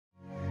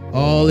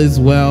All is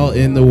well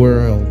in the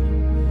world.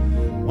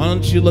 Why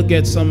don't you look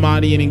at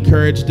somebody and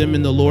encourage them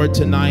in the Lord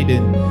tonight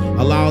and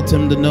allow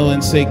them to know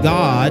and say,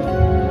 God,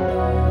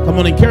 come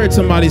on, encourage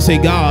somebody, say,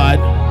 God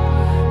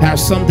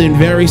has something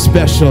very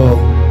special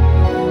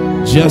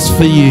just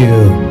for you.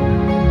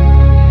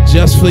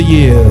 Just for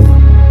you.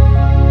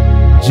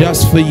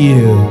 Just for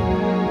you.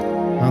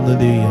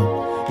 Hallelujah.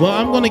 Well,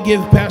 I'm going to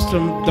give Pastor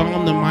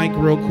Dom the mic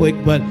real quick,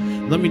 but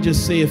let me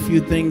just say a few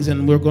things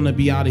and we're going to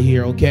be out of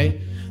here, okay?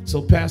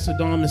 So Pastor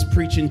Dom is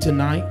preaching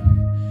tonight.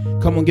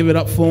 Come on, give it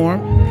up for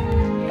him.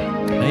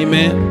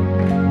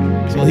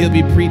 Amen. So he'll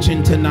be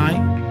preaching tonight.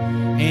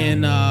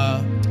 And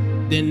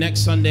then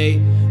next Sunday,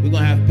 we're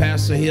going to have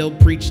Pastor Hill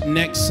preach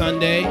next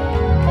Sunday.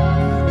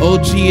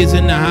 OG is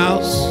in the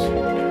house.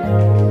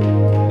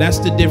 That's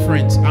the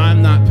difference.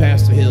 I'm not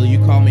Pastor Hill. You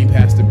call me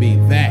Pastor B.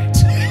 That.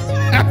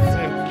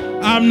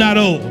 I'm not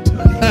old.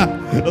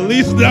 At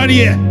least not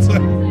yet.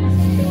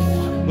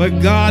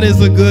 But God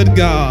is a good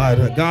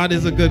God. God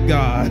is a good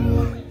God.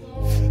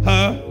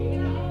 Huh?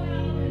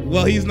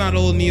 Well, he's not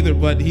old neither,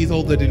 but he's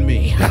older than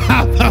me.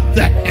 How about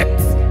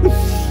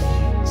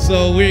that?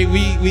 So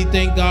we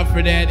thank God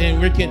for that,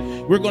 and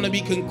we're going to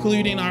be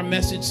concluding our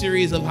message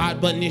series of hot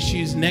button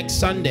issues next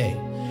Sunday.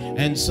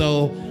 And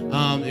so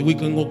we're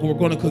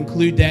going to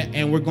conclude that,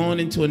 and we're going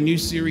into a new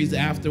series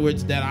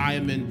afterwards that I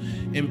am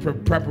in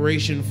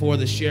preparation for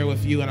to share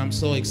with you, and I'm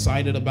so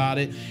excited about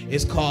it.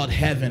 It's called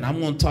Heaven. I'm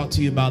going to talk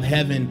to you about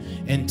heaven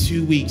in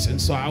 2 weeks,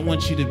 and so I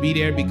want you to be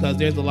there because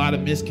there's a lot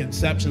of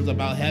misconceptions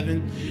about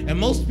heaven, and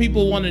most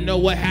people want to know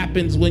what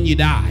happens when you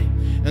die.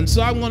 And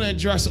so I want to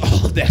address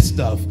all of that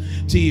stuff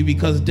to you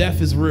because death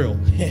is real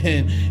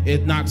and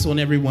it knocks on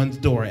everyone's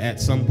door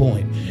at some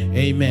point.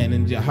 Amen.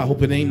 And I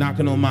hope it ain't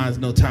knocking on mine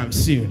no time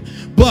soon.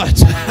 But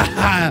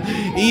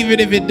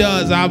even if it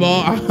does,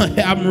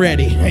 I'm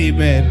ready.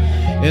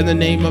 Amen. In the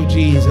name of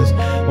Jesus.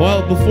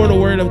 Well, before the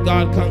word of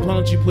God comes, why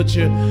don't you put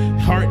your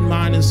heart and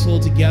mind and soul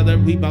together?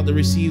 We about to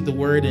receive the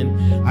word,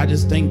 and I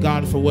just thank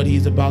God for what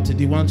he's about to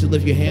do. Why don't you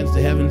lift your hands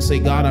to heaven and say,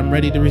 God, I'm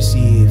ready to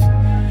receive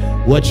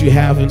what you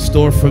have in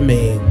store for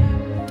me.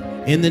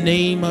 In the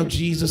name of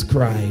Jesus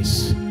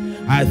Christ,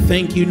 I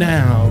thank you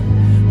now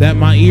that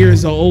my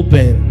ears are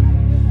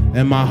open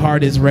and my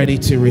heart is ready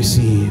to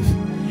receive.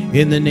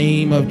 In the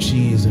name of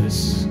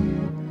Jesus.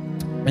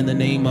 In the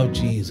name of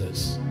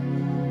Jesus.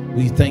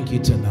 We thank you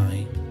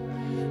tonight.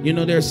 You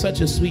know, there's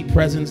such a sweet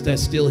presence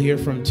that's still here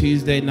from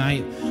Tuesday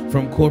night,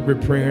 from corporate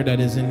prayer that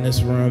is in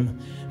this room.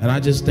 And I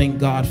just thank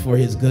God for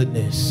his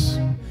goodness.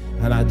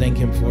 And I thank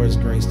him for his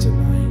grace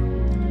tonight.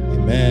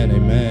 Amen,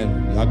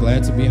 amen. Y'all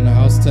glad to be in the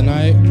house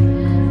tonight?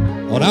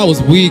 Oh, that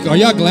was weak. Are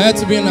y'all glad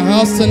to be in the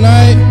house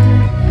tonight?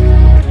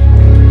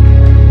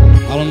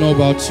 I don't know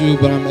about you,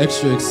 but I'm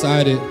extra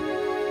excited.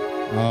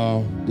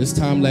 This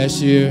time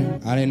last year,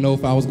 I didn't know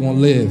if I was going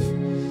to live.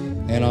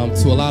 And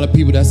to a lot of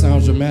people, that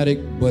sounds dramatic,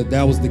 but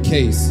that was the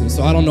case. And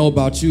so I don't know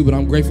about you, but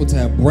I'm grateful to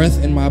have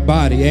breath in my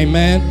body.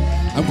 Amen.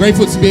 I'm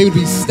grateful to be able to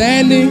be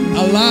standing,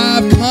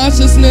 alive,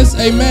 consciousness.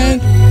 Amen.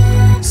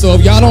 So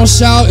if y'all don't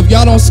shout, if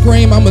y'all don't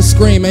scream, I'ma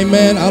scream,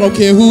 amen. I don't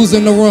care who's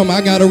in the room.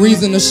 I got a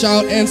reason to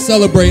shout and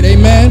celebrate,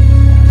 amen.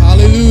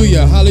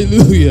 Hallelujah,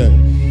 hallelujah.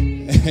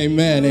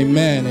 Amen,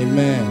 amen,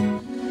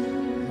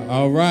 amen.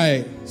 All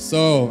right,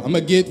 so I'm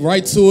gonna get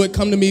right to it.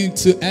 Come to me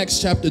to Acts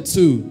chapter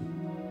 2.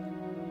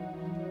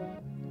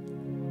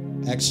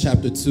 Acts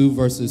chapter 2,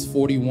 verses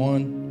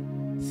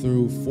 41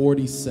 through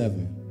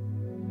 47.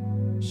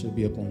 Should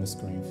be up on the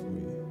screen for you.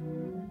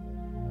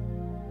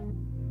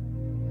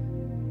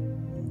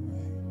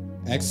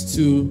 Acts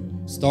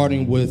 2,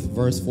 starting with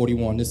verse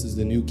 41. This is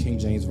the New King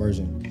James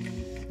Version.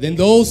 Then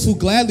those who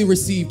gladly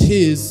received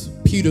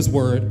Peter's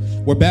word,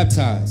 were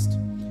baptized.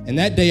 And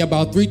that day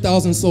about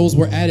 3,000 souls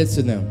were added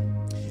to them.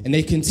 And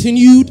they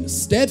continued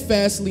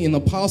steadfastly in the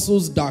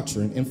apostles'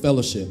 doctrine and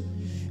fellowship,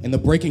 in the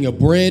breaking of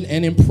bread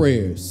and in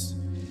prayers.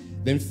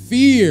 Then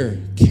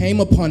fear came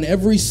upon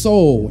every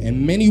soul,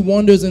 and many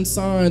wonders and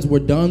signs were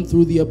done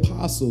through the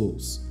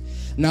apostles.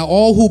 Now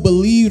all who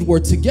believed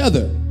were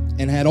together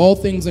and had all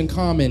things in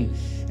common,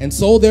 and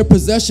sold their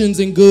possessions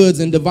and goods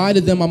and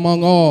divided them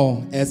among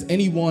all as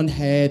anyone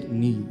had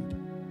need.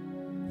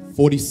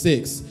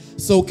 46.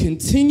 So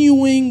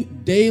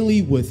continuing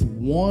daily with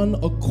one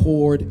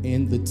accord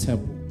in the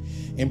temple,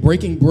 and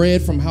breaking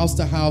bread from house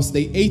to house,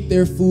 they ate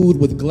their food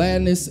with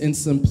gladness and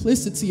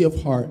simplicity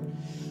of heart,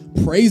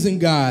 praising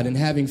God and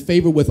having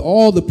favor with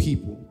all the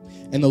people.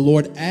 And the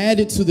Lord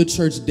added to the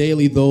church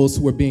daily those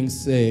who were being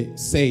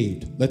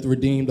saved. Let the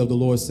redeemed of the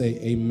Lord say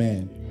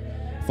amen.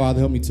 Father,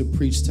 help me to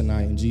preach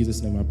tonight. In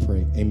Jesus' name I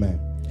pray. Amen.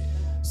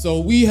 So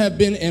we have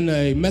been in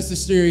a message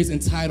series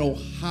entitled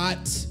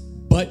Hot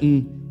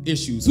Button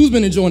Issues. Who's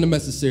been enjoying the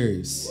message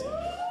series?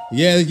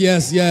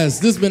 Yes.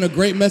 This has been a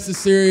great message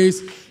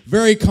series.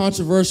 Very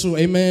controversial,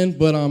 amen,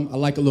 but I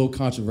like a little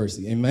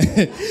controversy,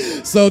 amen.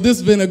 So this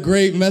has been a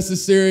great message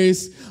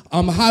series.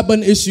 Hot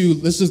button issue,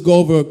 let's just go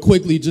over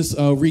quickly, just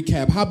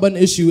recap. Hot button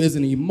issue is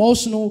an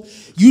emotional,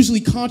 usually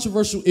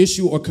controversial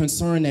issue or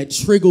concern that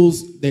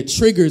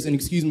triggers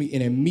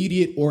an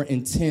immediate or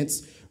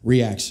intense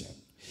reaction.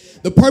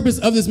 The purpose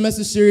of this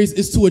message series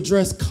is to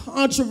address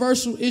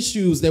controversial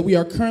issues that we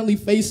are currently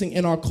facing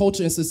in our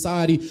culture and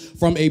society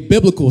from a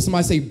biblical,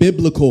 somebody say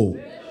biblical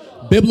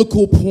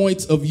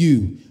point of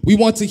view. We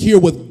want to hear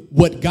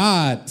what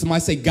God,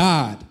 somebody say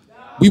God.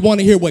 We want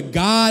to hear what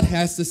God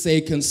has to say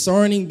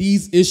concerning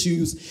these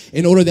issues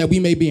in order that we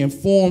may be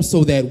informed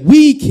so that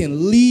we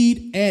can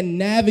lead and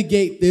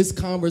navigate this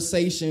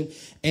conversation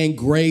in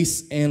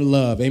grace and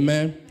love.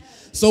 Amen.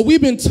 So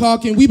we've been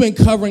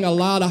covering a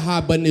lot of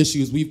hot button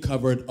issues. We've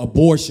covered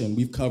abortion.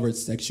 We've covered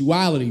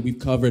sexuality. We've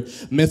covered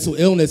mental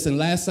illness. And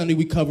last Sunday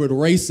we covered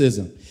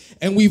racism.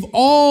 And we've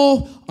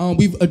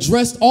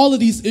addressed all of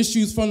these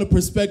issues from the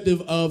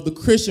perspective of the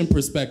Christian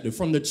perspective,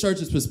 from the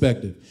church's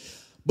perspective.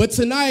 But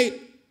tonight,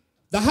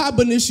 the hot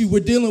button issue we're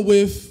dealing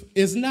with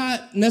is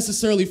not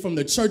necessarily from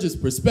the church's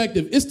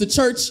perspective. It's the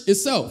church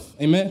itself.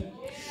 Amen.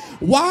 Yeah.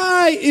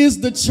 Why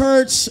is the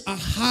church a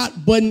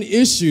hot button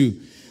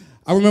issue?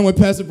 I remember when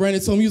Pastor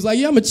Brandon told me, he was like,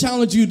 yeah, I'm going to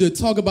challenge you to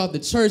talk about the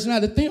church. And I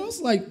had to think, I was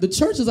like, the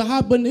church is a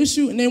hot button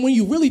issue? And then when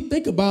you really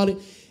think about it,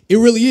 it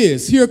really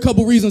is. Here are a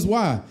couple reasons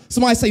why.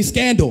 Somebody say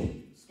scandal.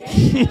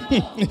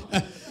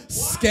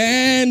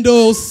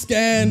 Scandal.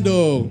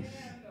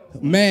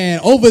 Man,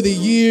 over the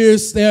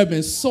years, there have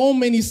been so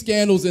many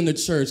scandals in the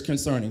church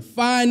concerning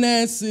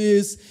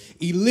finances,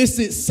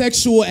 illicit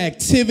sexual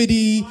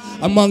activity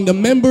among the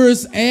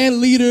members and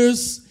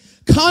leaders,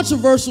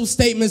 controversial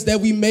statements that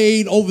we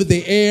made over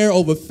the air,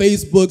 over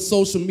Facebook,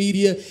 social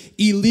media,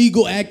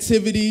 illegal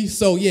activity.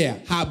 So yeah,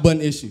 hot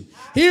button issue.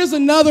 Here's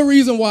another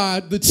reason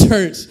why the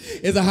church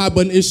is a hot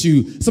button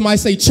issue. Somebody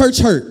say church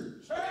hurt.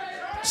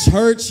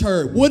 Church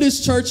hurt. What is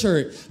church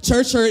hurt?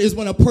 Church hurt is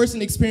when a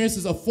person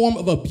experiences a form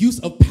of abuse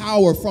of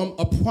power from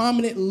a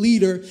prominent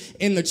leader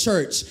in the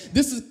church.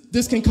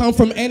 This can come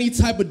from any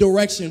type of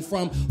direction,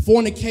 from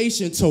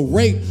fornication to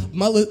rape,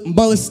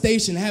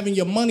 molestation, having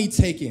your money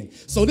taken.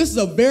 So this is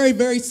a very,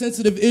 very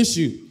sensitive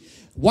issue.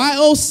 Why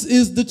else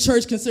is the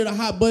church considered a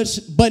hot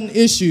button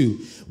issue?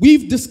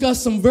 We've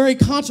discussed some very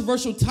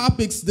controversial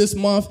topics this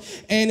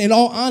month, and in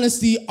all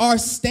honesty, our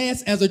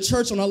stance as a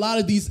church on a lot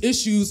of these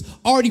issues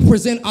already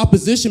present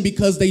opposition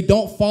because they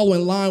don't follow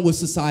in line with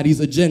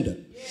society's agenda.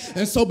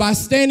 And so by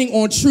standing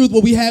on truth,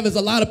 what we have is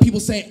a lot of people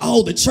saying,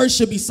 oh, the church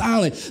should be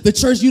silent. The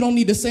church, you don't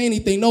need to say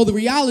anything. No, the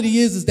reality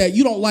is that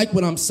you don't like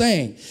what I'm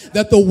saying,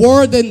 that the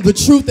word and the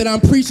truth that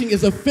I'm preaching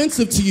is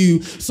offensive to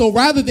you. So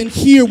rather than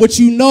hear what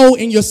you know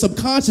in your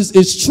subconscious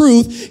is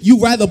truth, you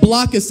rather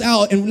block us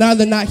out and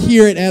rather not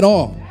hear it at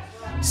all.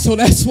 So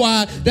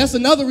that's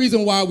another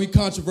reason why we're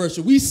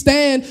controversial. We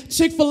stand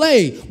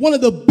Chick-fil-A, one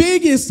of the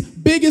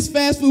biggest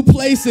fast food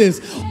places.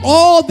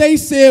 All they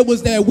said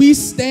was that we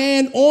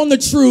stand on the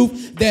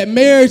truth that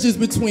marriage is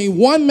between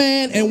one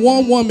man and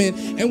one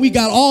woman. And we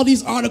got all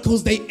these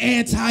articles, they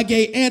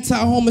anti-gay,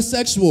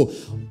 anti-homosexual.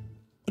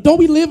 Don't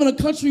we live in a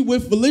country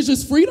with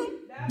religious freedom?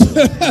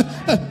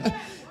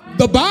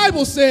 The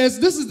Bible says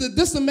this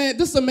is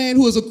a man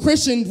who is a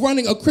Christian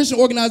running a Christian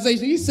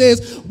organization. He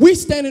says we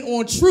standing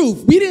on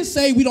truth. We didn't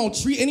say we don't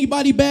treat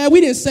anybody bad. We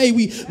didn't say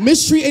we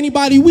mistreat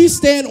anybody. We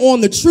stand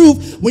on the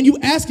truth. When you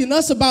asking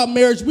us about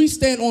marriage, we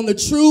stand on the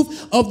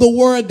truth of the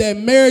word that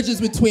marriage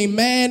is between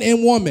man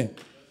and woman.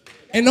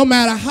 And no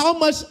matter how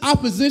much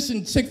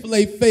opposition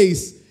Chick-fil-A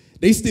face,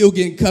 they still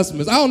getting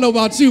customers. I don't know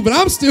about you, but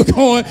I'm still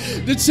going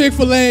to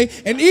Chick-fil-A.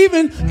 And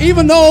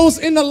even those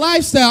in the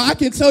lifestyle, I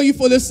can tell you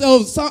for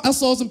themselves. I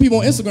saw some people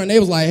on Instagram. They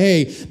was like,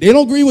 "Hey, they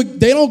don't agree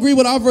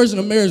with our version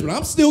of marriage, but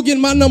I'm still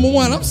getting my number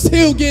one. I'm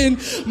still getting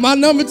my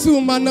number two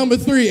and my number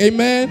three."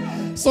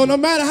 Amen. So no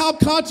matter how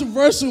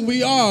controversial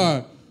we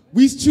are,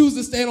 we choose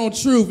to stand on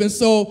truth. And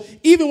so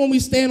even when we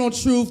stand on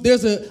truth,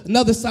 there's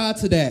another side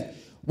to that.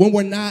 When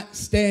we're not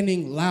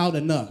standing loud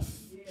enough.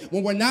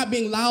 When we're not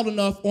being loud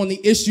enough on the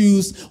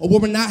issues, or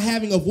when we're not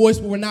having a voice,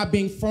 when we're not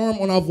being firm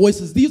on our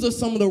voices, these are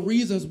some of the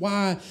reasons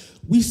why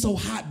we so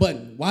hot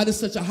button. Why this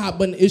such a hot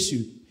button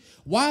issue?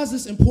 Why is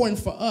this important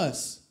for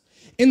us?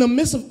 In the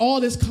midst of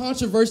all this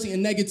controversy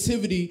and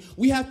negativity,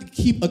 we have to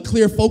keep a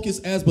clear focus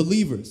as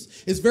believers.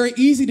 It's very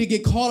easy to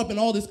get caught up in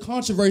all this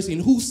controversy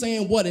and who's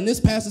saying what, and this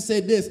pastor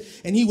said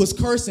this, and he was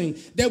cursing,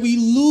 that we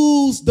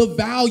lose the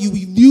value,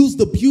 we lose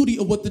the beauty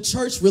of what the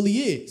church really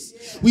is.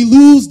 We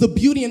lose the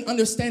beauty and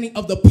understanding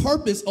of the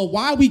purpose of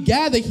why we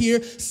gather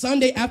here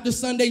Sunday after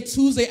Sunday,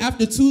 Tuesday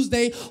after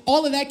Tuesday.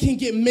 All of that can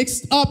get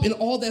mixed up in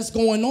all that's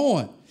going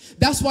on.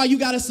 That's why you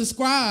got to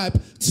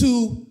subscribe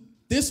to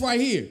this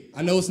right here.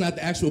 I know it's not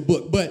the actual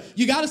book, but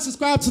you got to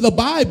subscribe to the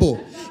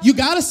Bible. You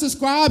got to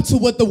subscribe to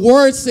what the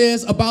word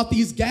says about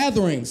these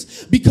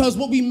gatherings, because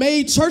what we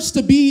made church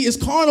to be is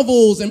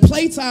carnivals and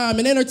playtime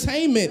and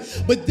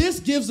entertainment. But this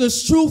gives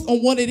us truth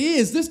on what it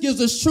is. This gives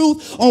us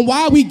truth on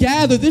why we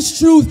gather.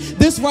 This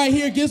right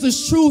here gives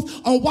us truth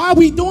on why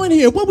we doing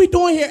here. What we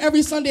doing here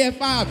every Sunday at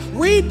 5.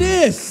 Read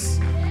this.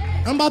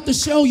 I'm about to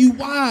show you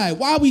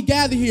why we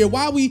gather here,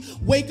 why we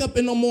wake up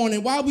in the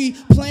morning, why we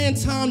plan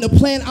time to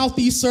plan out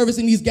these services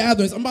and these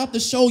gatherings. I'm about to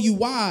show you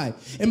why.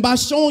 And by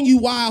showing you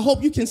why, I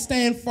hope you can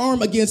stand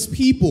firm against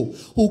people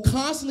who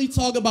constantly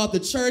talk about the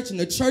church and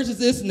the church is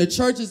this and the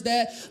church is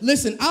that.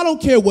 Listen, I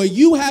don't care what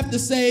you have to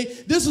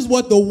say. This is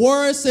what the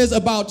word says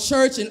about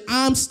church, and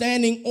I'm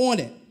standing on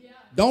it.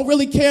 Don't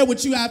really care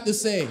what you have to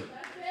say.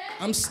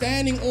 I'm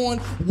standing on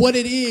what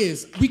it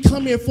is. We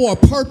come here for a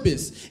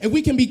purpose. And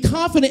we can be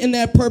confident in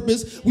that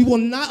purpose. We will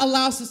not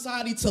allow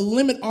society to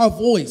limit our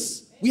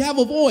voice. We have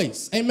a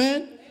voice.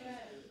 Amen?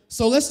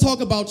 So let's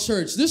talk about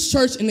church. This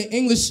church in the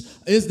English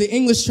is the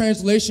English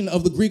translation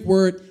of the Greek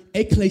word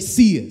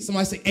ekklesia.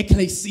 Somebody say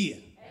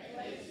ekklesia.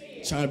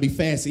 Trying to be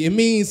fancy. It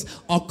means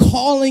a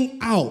calling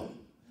out.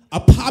 A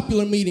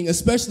popular meeting,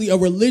 especially a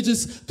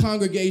religious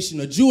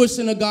congregation, a Jewish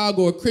synagogue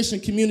or a Christian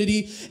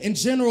community. In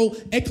general,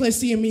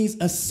 ecclesia means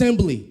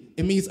assembly.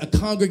 It means a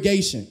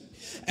congregation.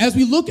 As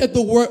we look at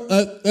the word,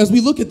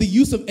 the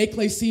use of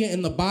ecclesia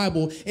in the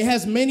Bible, it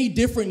has many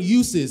different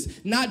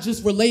uses, not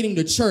just relating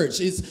to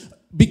church.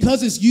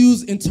 Because it's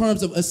used in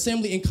terms of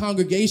assembly and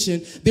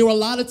congregation, there were a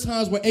lot of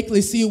times where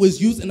ecclesia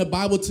was used in the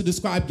Bible to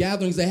describe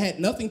gatherings that had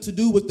nothing to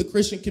do with the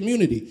Christian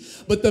community.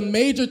 But the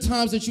major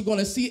times that you're going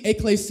to see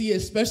ecclesia,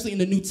 especially in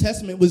the New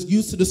Testament, was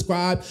used to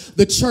describe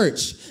the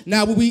church.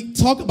 Now, when we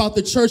talk about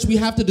the church, we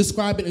have to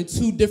describe it in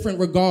two different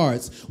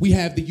regards. We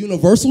have the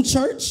universal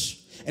church,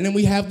 and then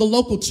we have the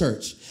local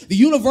church. The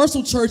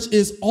universal church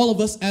is all of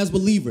us as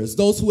believers,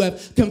 those who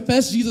have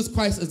confessed Jesus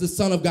Christ as the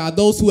Son of God,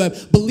 those who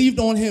have believed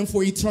on him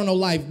for eternal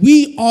life.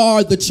 We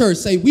are the church.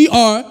 Say, we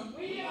are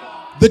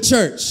the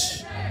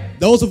church.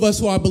 Those of us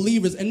who are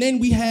believers. And then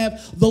we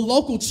have the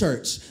local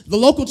church. The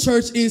local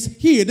church is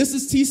here. This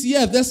is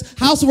TCF. That's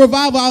House of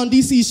Revival out in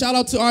D.C. Shout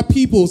out to our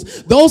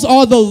peoples. Those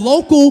are the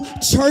local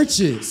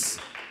churches.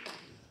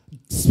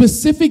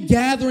 Specific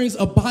gatherings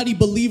of body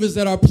believers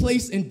that are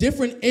placed in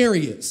different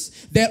areas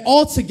that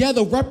all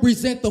together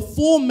represent the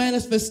full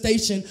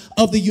manifestation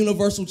of the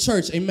universal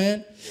church.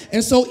 Amen.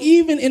 And so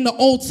even in the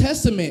Old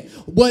Testament,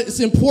 what's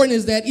important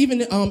is that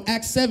even in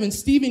Acts 7,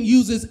 Stephen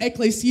uses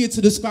ecclesia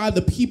to describe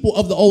the people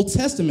of the Old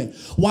Testament.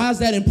 Why is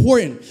that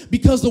important?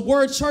 Because the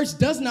word church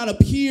does not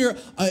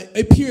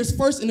appears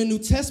first in the New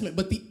Testament,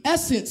 but the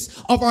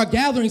essence of our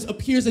gatherings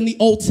appears in the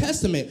Old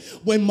Testament.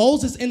 When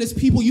Moses and his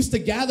people used to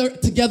gather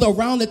together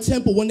around the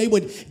temple, when they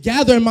would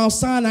gather in Mount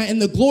Sinai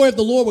and the glory of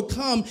the Lord would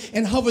come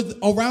and hover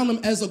around them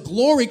as a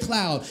glory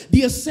cloud,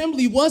 the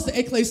assembly was the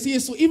ecclesia.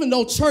 So even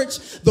though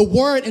church, the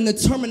word and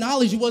the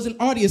terminology wasn't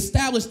already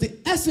established, the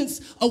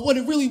essence of what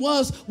it really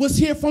was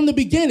here from the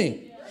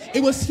beginning.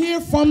 It was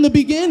here from the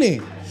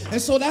beginning. And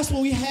so that's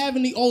what we have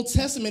in the Old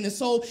Testament. And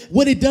so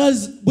what it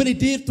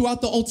did throughout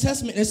the Old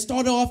Testament, it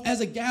started off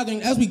as a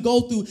gathering. As we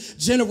go through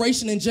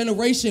generation and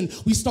generation,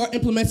 we start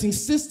implementing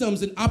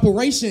systems and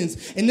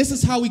operations. And this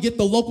is how we get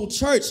the local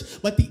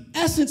church. But the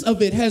essence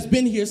of it has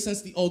been here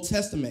since the Old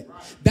Testament.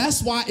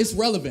 That's why it's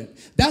relevant.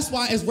 That's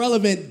why it's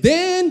relevant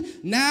then,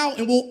 now,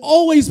 and will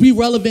always be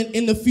relevant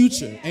in the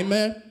future.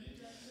 Amen.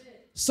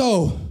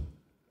 So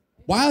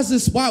why is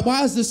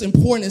this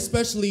important,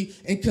 especially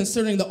in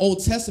considering the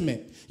Old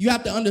Testament? You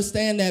have to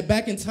understand that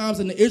back in times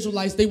in the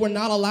Israelites, they were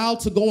not allowed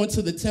to go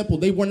into the temple.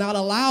 They were not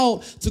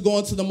allowed to go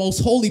into the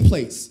most holy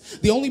place.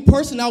 The only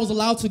person that was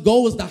allowed to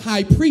go was the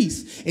high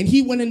priest. And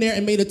he went in there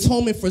and made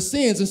atonement for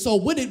sins. And so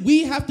what did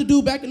we have to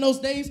do back in those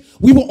days?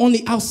 We were on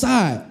the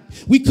outside.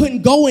 We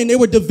couldn't go in. There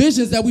were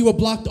divisions that we were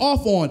blocked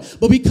off on.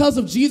 But because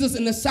of Jesus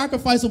and the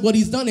sacrifice of what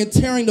he's done in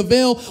tearing the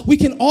veil, we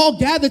can all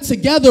gather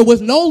together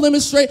with no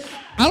limit straight.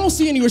 I don't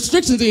see any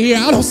restrictions in here.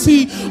 I don't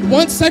see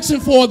one section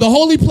for the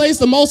holy place,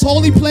 the most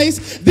holy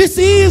place. This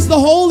is the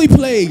holy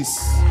place.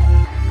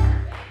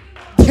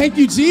 Thank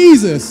you,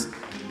 Jesus.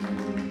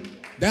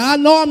 Now, I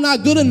know I'm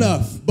not good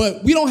enough,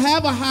 but we don't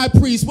have a high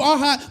priest.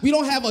 We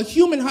don't have a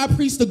human high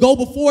priest to go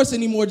before us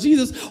anymore.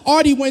 Jesus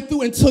already went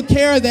through and took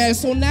care of that. And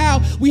so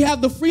now we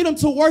have the freedom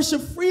to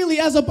worship freely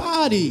as a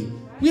body.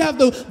 We have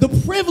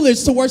the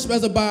privilege to worship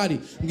as a body.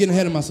 I'm getting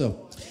ahead of myself.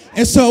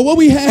 And so what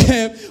we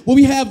have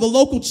the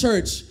local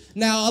church.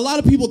 Now, a lot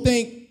of people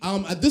think,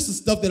 this is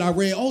stuff that I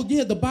read, oh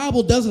yeah, the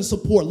Bible doesn't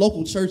support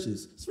local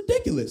churches. It's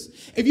ridiculous.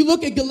 If you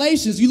look at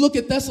Galatians, you look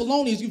at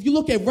Thessalonians, if you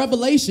look at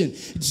Revelation,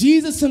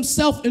 Jesus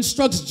himself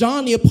instructs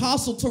John the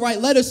apostle to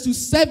write letters to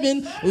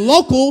 7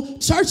 local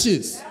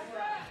churches.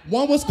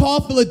 One was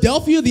called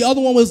Philadelphia, the other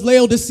one was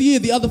Laodicea,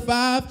 the other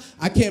 5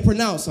 I can't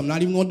pronounce, so I'm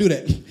not even going to do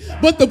that.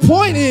 But the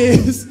point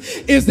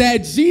is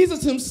that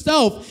Jesus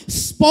himself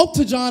spoke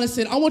to John and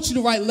said, I want you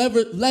to write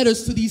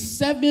letters to these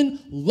 7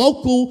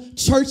 local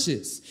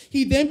churches.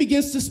 He then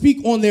begins to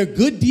speak on their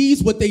good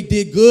deeds, what they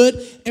did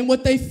good, and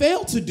what they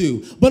failed to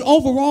do. But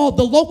overall,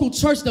 the local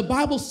church, the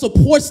Bible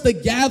supports the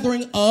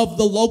gathering of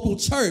the local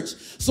church.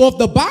 So if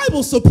the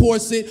Bible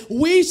supports it,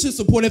 we should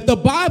support it. If the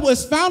Bible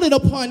is founded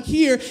upon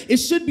here, it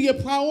should be a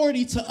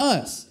priority to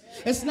us.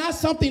 It's not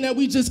something that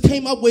we just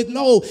came up with.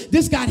 No,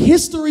 this got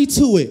history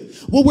to it.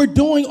 What we're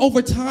doing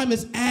over time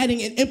is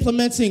adding and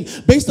implementing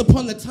based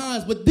upon the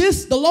times. But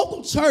the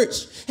local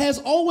church has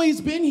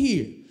always been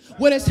here.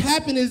 What has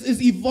happened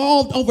is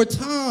evolved over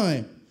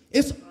time.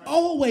 It's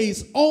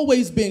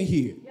always been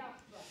here.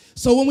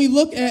 So when we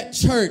look at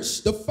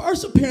church, the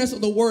first appearance of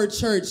the word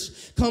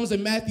church comes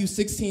in Matthew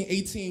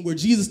 16:18, where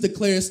Jesus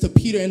declares to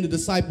Peter and the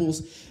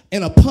disciples,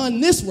 and upon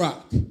this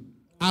rock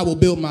I will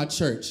build my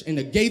church, and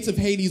the gates of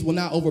Hades will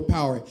not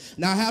overpower it.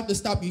 Now I have to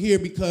stop you here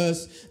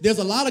because there's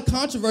a lot of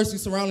controversy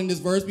surrounding this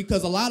verse,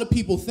 because a lot of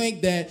people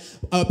think that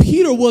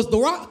Peter was the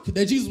rock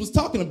that Jesus was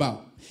talking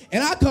about.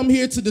 And I come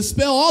here to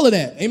dispel all of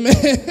that.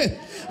 Amen.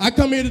 I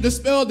come here to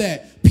dispel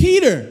that.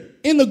 Peter,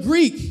 in the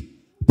Greek,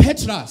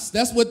 Petros.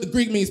 That's what the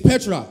Greek means,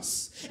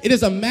 Petros. It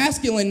is a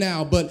masculine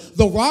noun, but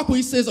the rock where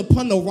he says,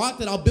 upon the rock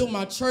that I'll build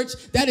my church,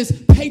 that is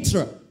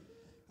Petra.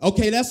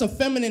 Okay, that's a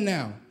feminine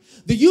noun.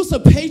 The use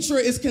of Petra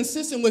is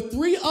consistent with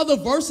 3 other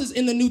verses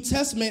in the New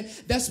Testament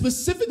that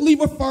specifically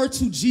refer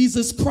to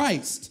Jesus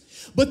Christ.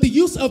 But the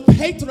use of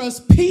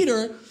Petros,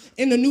 Peter,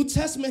 in the New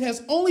Testament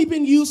has only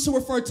been used to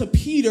refer to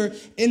Peter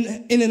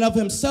in and of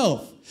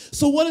himself.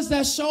 So what does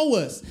that show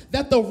us?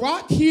 That the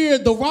rock here,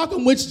 the rock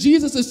on which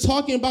Jesus is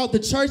talking about the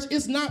church,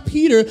 is not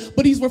Peter,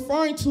 but he's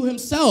referring to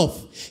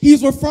himself.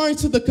 He's referring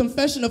to the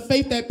confession of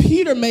faith that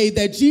Peter made,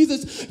 that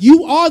Jesus,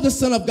 you are the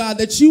Son of God,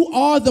 that you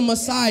are the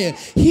Messiah.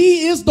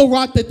 He is the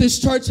rock that this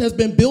church has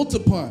been built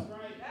upon.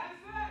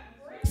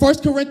 1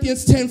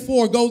 Corinthians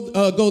 10:4,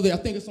 go there. I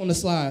think it's on the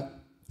slide.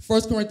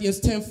 1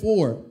 Corinthians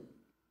 10:4.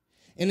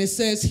 And it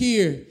says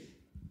here,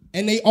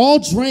 and they all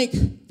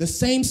drank the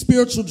same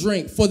spiritual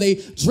drink, for they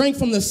drank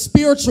from the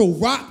spiritual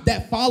rock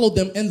that followed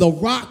them, and the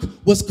rock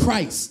was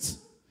Christ.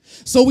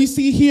 So we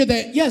see here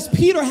that, yes,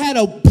 Peter had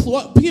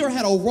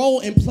a role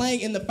in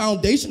playing in the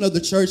foundation of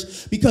the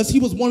church because he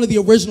was one of the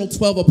original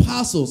 12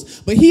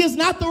 apostles. But he is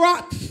not the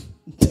rock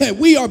that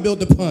we are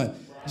built upon.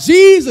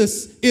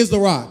 Jesus is the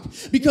rock,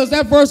 because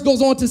that verse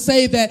goes on to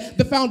say that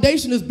the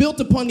foundation is built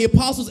upon the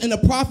apostles and the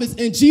prophets,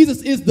 and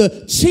Jesus is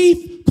the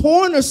chief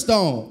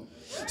cornerstone.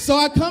 So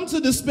I come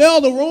to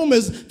dispel the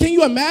rumors. Can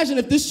you imagine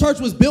if this church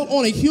was built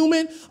on a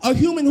human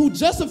who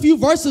just a few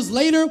verses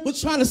later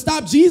was trying to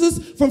stop Jesus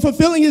from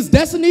fulfilling his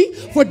destiny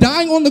for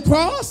dying on the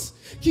cross?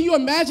 Can you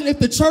imagine if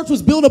the church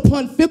was built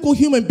upon fickle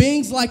human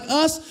beings like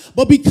us?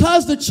 But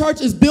because the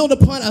church is built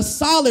upon a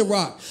solid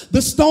rock,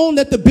 the stone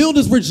that the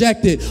builders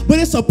rejected, but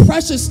it's a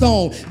precious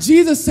stone.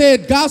 Jesus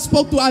said, God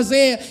spoke to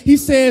Isaiah, he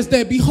says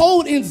that,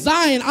 behold, in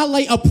Zion I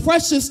lay a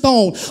precious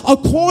stone, a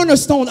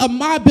cornerstone of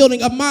my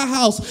building, of my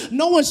house.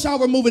 No one shall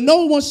remove it.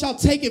 No one shall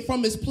take it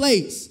from its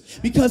place,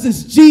 because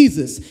it's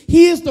Jesus.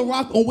 He is the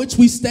rock on which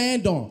we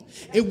stand on.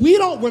 If we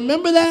don't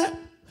remember that,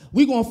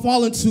 we're going to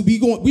fall into,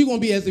 we're going to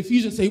be, as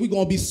Ephesians say, we're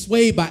going to be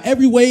swayed by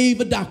every wave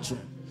of doctrine.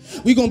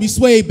 We're going to be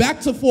swayed back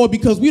to forth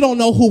because we don't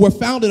know who we're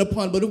founded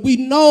upon. But if we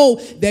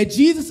know that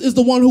Jesus is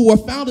the one who we're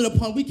founded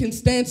upon, we can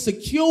stand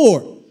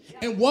secure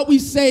in what we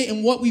say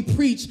and what we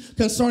preach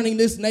concerning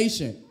this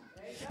nation.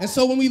 And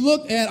so when we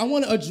look at, I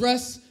want to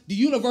address the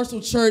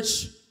universal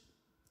church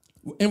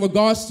in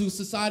regards to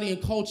society and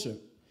culture.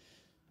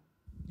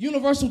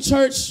 Universal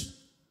church,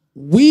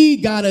 we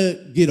got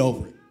to get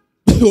over it.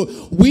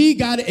 We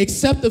got to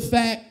accept the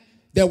fact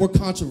that we're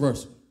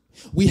controversial.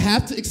 We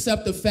have to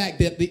accept the fact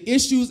that the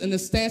issues and the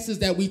stances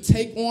that we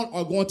take on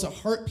are going to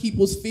hurt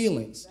people's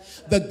feelings.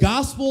 The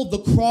gospel, the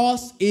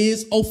cross,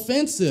 is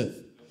offensive.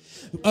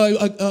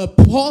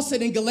 Paul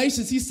said in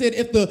Galatians, he said,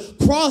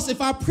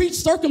 if I preach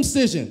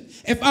circumcision,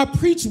 if I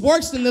preach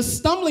works, then the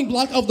stumbling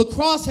block of the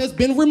cross has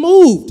been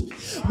removed.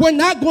 We're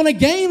not going to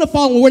gain a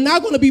following. We're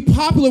not going to be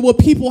popular with what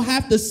people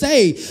have to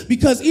say,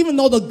 because even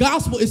though the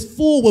gospel is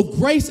full with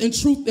grace and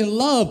truth and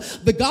love,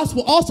 the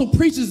gospel also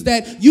preaches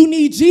that you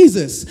need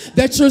Jesus,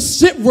 that you're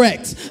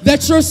shipwrecked,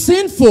 that you're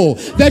sinful,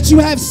 that you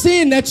have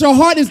sin, that your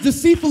heart is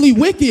deceitfully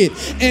wicked.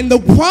 And the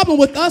problem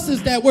with us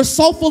is that we're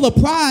so full of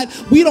pride,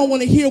 we don't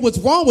want to hear what's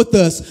wrong with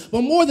us.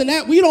 But more than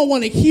that, we don't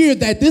want to hear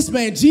that this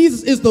man,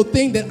 Jesus, is the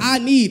thing that I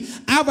need.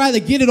 I'd rather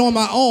get it on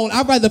my own.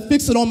 I'd rather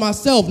fix it on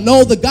myself.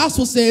 No, the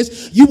gospel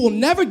says you will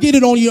never get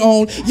it on your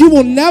own. You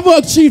will never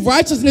achieve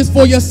righteousness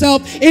for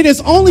yourself. It is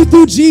only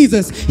through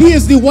Jesus. He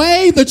is the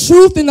way, the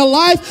truth, and the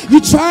life. You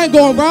try and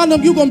go around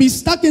him, you're going to be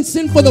stuck in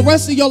sin for the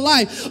rest of your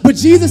life. But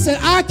Jesus said,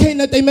 I came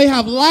that they may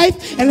have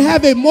life and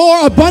have it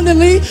more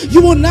abundantly.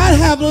 You will not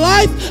have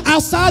life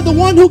outside the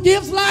one who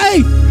gives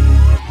life.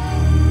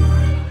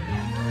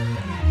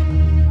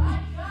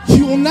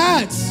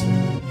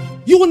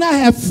 You will not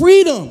have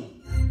freedom.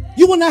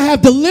 You will not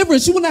have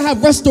deliverance. You will not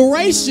have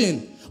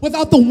restoration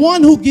without the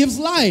one who gives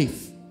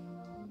life.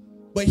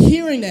 But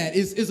hearing that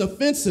is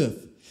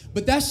offensive.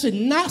 But that should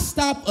not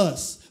stop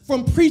us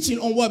from preaching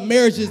on what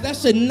marriage is. That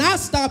should not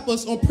stop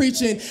us on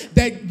preaching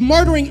that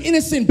murdering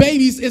innocent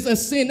babies is a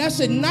sin. That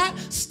should not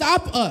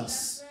stop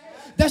us.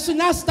 That should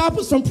not stop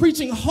us from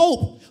preaching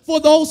hope for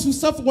those who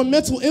suffer with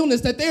mental illness,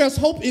 that there is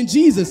hope in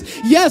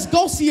Jesus. Yes,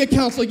 go see a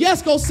counselor.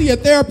 Yes, go see a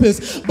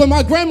therapist. But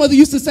my grandmother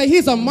used to say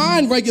he's a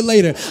mind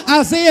regulator.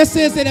 Isaiah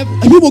says that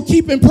he will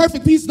keep in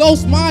perfect peace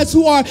those minds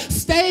who are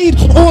stayed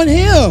on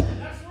him.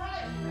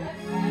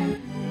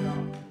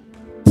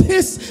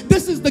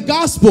 This is the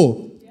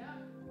gospel.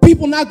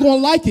 People not going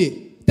to like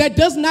it. that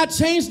does not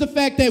change the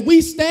fact that we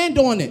stand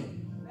on it.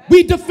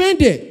 We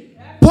defend it.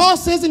 Paul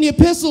says in the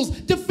epistles,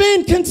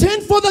 defend,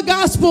 contend for the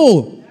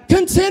gospel.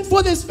 Contend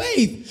for this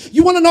faith.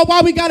 You want to know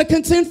why we got to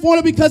contend for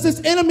it? Because there's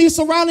enemies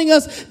surrounding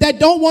us that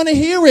don't want to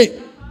hear it.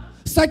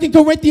 2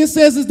 Corinthians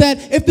says is that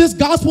if this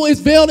gospel is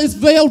veiled, it's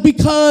veiled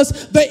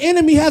because the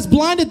enemy has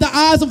blinded the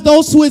eyes of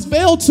those who it's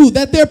veiled to,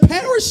 that they're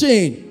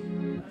perishing.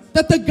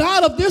 That the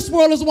God of this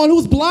world is the one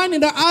who's blinding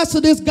their eyes to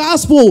this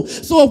gospel.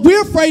 So if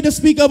we're afraid to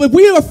speak up, if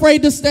we're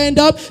afraid to stand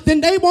up, then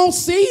they won't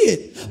see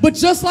it. But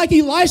just like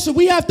Elisha,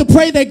 we have to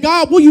pray that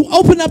God, will you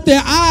open up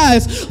their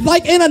eyes?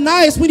 Like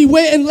Ananias when he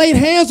went and laid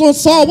hands on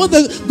Saul.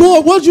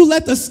 Lord, will you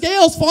let the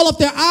scales fall off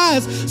their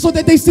eyes so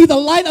that they see the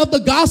light of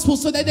the gospel,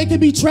 so that they can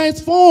be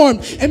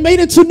transformed and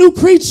made into new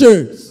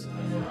creatures?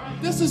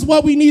 This is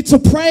what we need to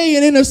pray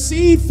and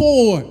intercede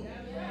for.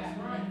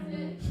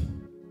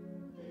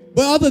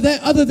 But other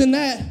than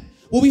that,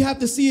 what we have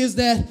to see is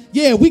that,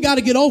 yeah, we got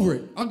to get over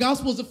it. Our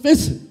gospel is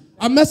offensive.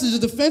 Our message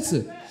is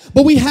offensive.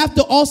 But we have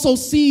to also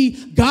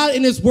see God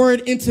in his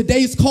word in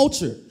today's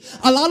culture.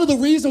 A lot of the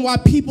reason why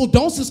people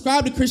don't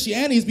subscribe to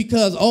Christianity is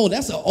because, oh,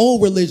 that's an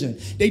old religion.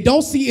 They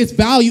don't see its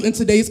value in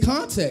today's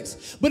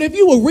context. But if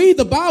you will read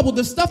the Bible,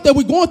 the stuff that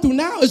we're going through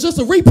now is just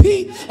a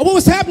repeat of what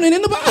was happening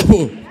in the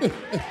Bible.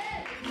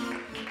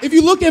 If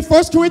you look at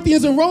 1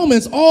 Corinthians and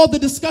Romans, all the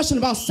discussion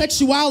about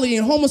sexuality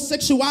and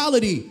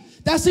homosexuality,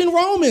 that's in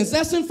Romans.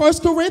 That's in 1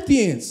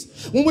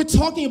 Corinthians. When we're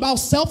talking about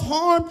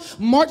self-harm,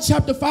 Mark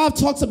chapter 5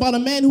 talks about a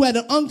man who had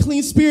an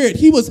unclean spirit.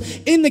 He was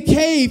in the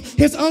cave,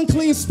 his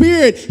unclean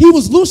spirit. He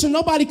was loose and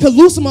nobody could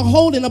loose him or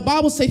hold. And the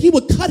Bible said he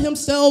would cut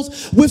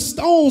himself with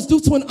stones due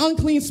to an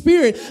unclean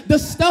spirit. The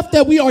stuff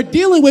that we are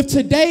dealing with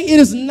today, it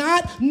is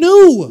not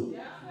new.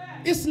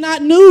 It's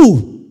not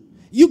new.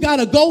 You got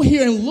to go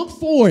here and look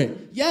for it.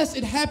 Yes,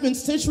 it happened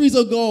centuries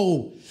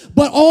ago.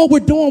 But all we're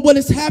doing, what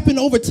has happened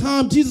over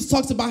time, Jesus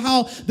talks about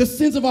how the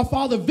sins of our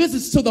father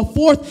visits to the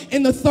fourth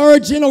and the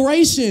third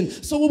generation.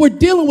 So what we're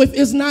dealing with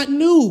is not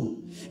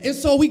new. And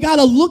so we got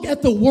to look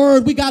at the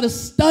word. We got to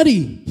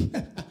study.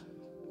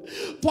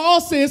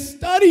 Paul says,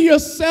 study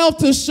yourself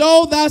to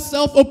show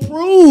thyself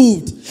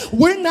approved.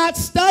 We're not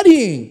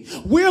studying.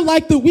 We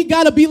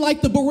got to be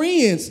like the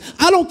Bereans.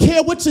 I don't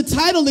care what your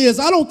title is.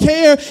 I don't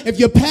care if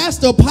you're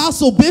pastor,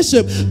 apostle,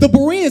 bishop. The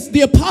Bereans,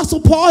 the apostle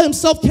Paul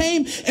himself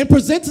came and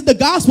presented the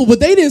gospel,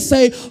 but they didn't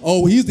say,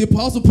 oh, he's the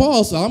apostle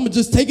Paul, so I'm going to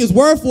just take his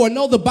word for it.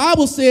 No, the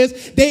Bible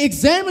says they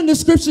examined the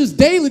scriptures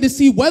daily to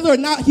see whether or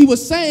not he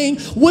was saying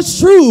what's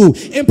true.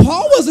 And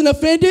Paul wasn't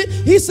offended.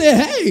 He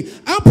said, hey,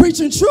 I'm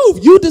preaching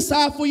truth. You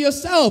decide for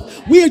yourself.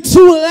 We are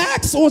too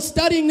lax on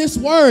studying this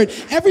word.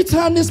 Every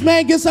time this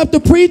man gets up to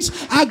preach,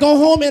 I go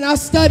home and I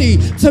study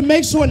to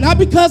make sure, not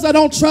because I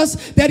don't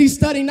trust that he's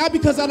studying, not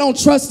because I don't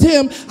trust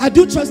him. I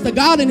do trust the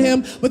God in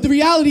him, but the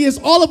reality is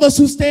all of us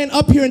who stand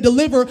up here and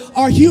deliver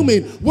are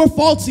human. We're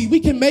faulty. We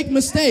can make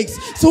mistakes.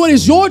 So it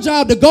is your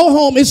job to go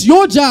home. It's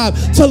your job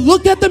to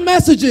look at the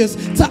messages,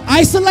 to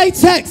isolate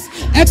text.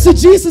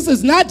 Exegesis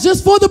is not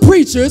just for the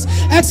preachers.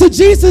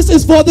 Exegesis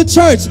is for the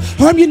church.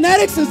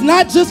 Hermeneutics is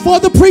not just for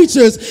the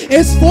preachers.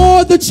 It's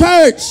for the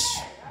church.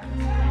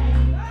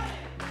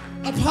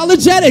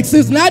 Apologetics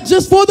is not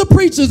just for the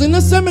preachers and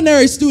the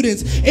seminary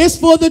students. It's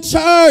for the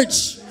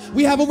church.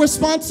 We have a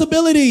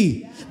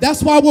responsibility.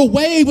 That's why we're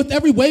waved with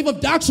every wave of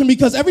doctrine,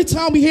 because every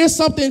time we hear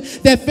something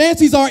that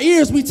fancies our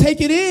ears, we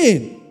take it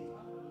in.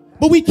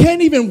 But we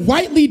can't even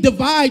rightly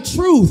divide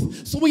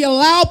truth. So we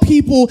allow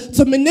people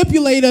to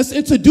manipulate us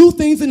and to do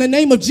things in the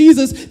name of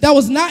Jesus that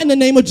was not in the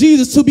name of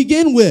Jesus to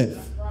begin with.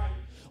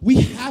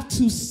 We have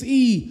to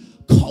see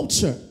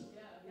culture.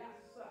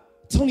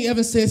 Tony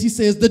Evans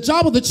says, the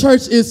job of the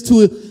church is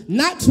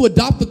not to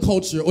adopt the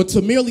culture or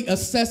to merely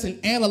assess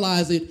and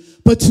analyze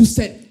it, but to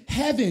set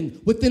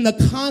heaven within the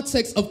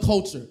context of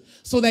culture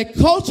so that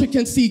culture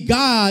can see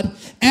God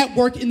at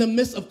work in the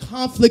midst of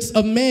conflicts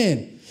of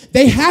men.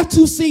 They have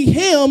to see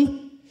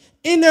him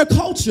in their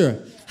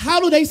culture. How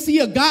do they see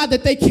a God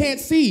that they can't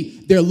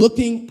see? They're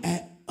looking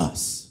at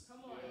us.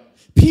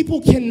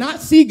 People cannot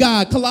see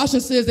God.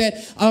 Colossians says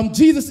that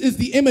Jesus is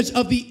the image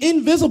of the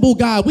invisible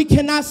God. We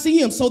cannot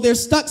see him, so they're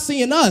stuck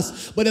seeing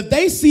us. But if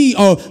they see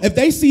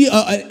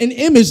an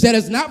image that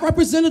is not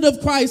representative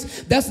of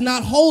Christ, that's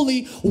not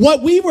holy,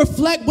 what we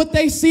reflect, what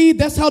they see,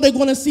 that's how they're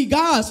going to see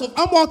God. So if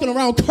I'm walking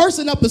around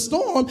cursing up a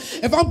storm,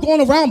 if I'm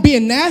going around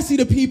being nasty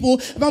to people,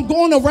 if I'm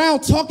going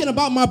around talking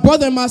about my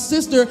brother and my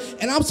sister,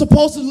 and I'm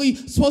supposed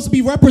to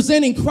be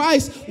representing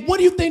Christ, what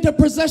do you think the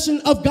possession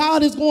of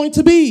God is going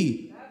to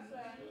be?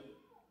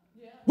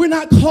 We're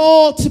not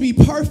called to be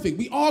perfect.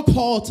 We are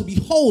called to be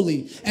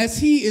holy as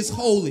he is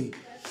holy.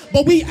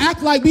 But we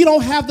act like we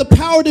don't have the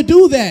power to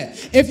do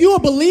that. If you're a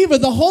believer,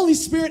 the Holy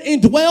Spirit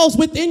indwells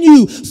within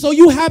you, so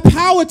you have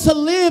power to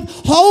live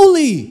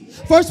holy.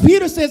 1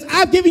 Peter says,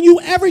 I've given you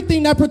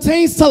everything that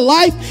pertains to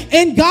life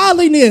and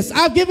godliness.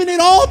 I've given it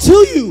all to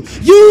you.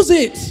 Use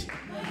it.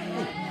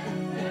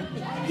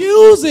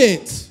 Use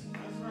it.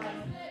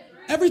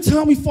 Every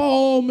time we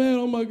fall, oh man,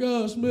 oh my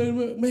gosh,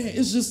 man,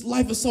 it's just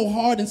life is so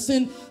hard and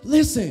sin.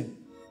 Listen,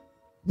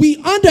 we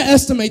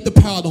underestimate the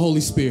power of the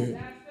Holy Spirit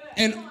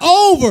and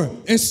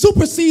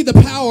supersede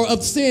the power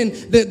of sin,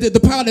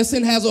 the power that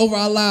sin has over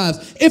our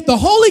lives. If the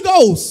Holy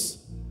Ghost,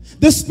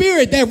 the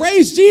Spirit that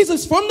raised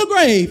Jesus from the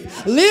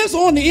grave, lives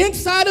on the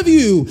inside of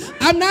you,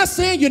 I'm not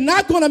saying you're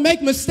not going to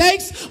make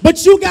mistakes,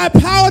 but you got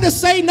power to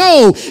say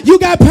no. You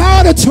got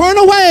power to turn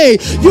away.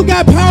 You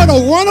got power to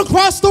run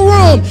across the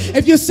room.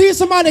 If you see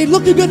somebody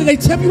looking good and they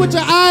tip you with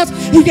your eyes,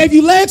 he gave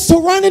you legs to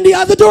run in the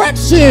other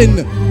direction.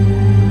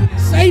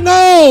 Say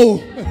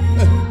no.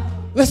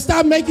 Let's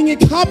stop making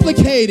it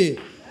complicated.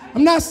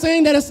 I'm not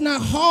saying that it's not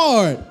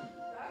hard.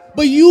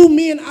 But you,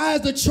 me, and I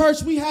as the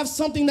church, we have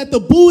something that the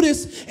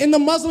Buddhists and the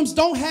Muslims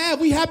don't have.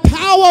 We have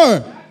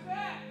power.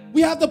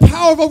 We have the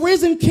power of a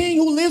risen king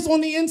who lives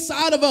on the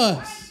inside of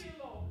us.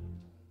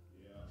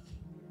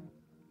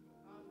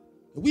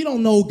 We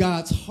don't know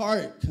God's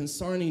heart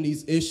concerning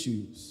these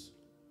issues.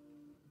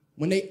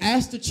 When they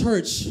ask the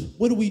church,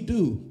 what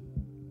do?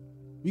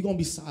 We're going to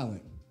be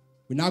silent.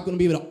 We're not going to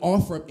be able to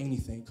offer up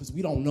anything because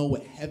we don't know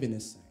what heaven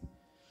is saying.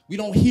 We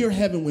don't hear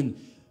heaven when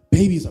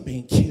babies are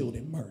being killed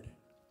and murdered.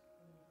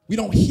 We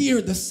don't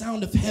hear the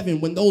sound of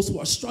heaven when those who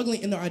are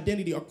struggling in their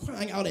identity are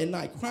crying out at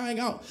night, crying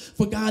out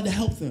for God to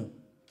help them.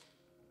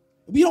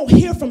 We don't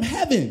hear from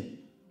heaven.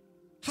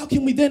 How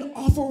can we then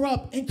offer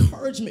up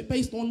encouragement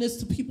based on this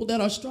to people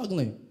that are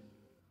struggling?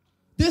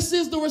 This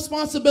is the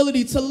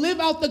responsibility to live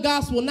out the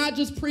gospel, not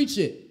just preach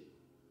it.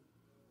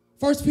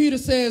 1 Peter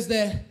says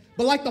that,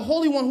 but like the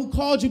Holy One who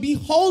called you, be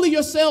holy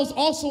yourselves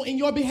also in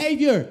your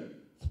behavior.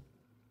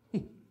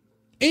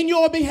 In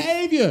your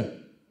behavior.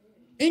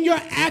 In your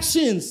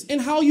actions, in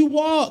how you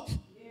walk.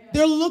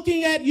 They're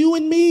looking at you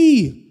and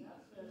me.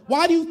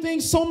 Why do you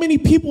think so many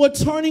people are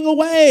turning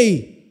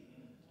away?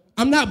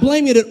 I'm not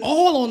blaming it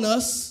all on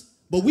us,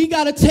 but we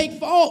got to take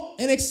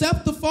fault and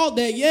accept the fault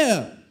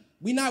that,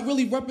 we're not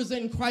really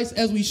representing Christ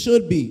as we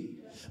should be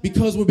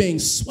because we're being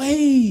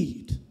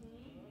swayed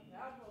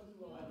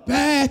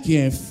back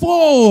and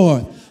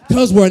forth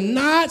because we're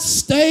not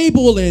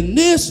stable in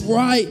this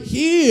right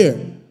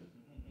here.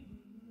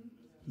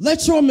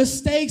 Let your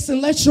mistakes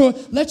and let your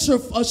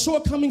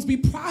shortcomings be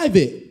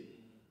private.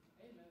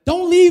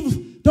 Don't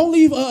leave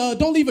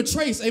a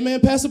trace. Amen,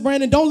 Pastor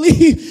Brandon. Don't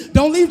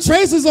leave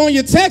traces on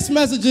your text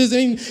messages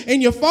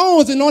and your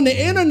phones and on the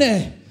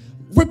internet.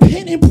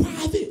 Repent in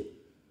private.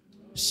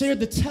 Share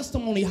the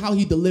testimony how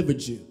he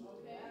delivered you.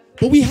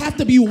 But we have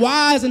to be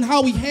wise in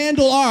how we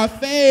handle our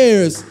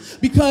affairs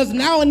because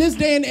now in this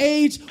day and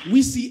age,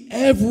 we see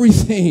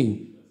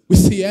everything. We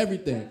see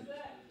everything.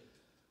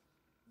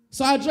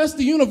 So I address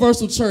the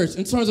universal church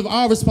in terms of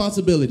our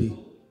responsibility.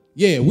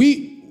 Yeah,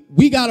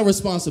 we got a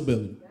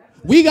responsibility.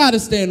 We got to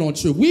stand on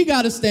truth. We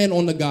got to stand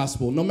on the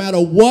gospel, no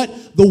matter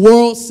what the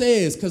world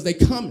says, because they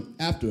come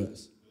after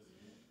us.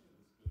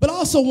 But I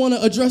also want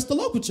to address the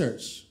local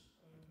church.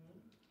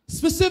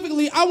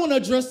 Specifically, I want to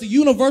address the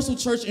universal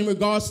church in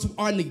regards to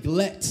our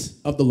neglect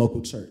of the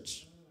local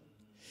church.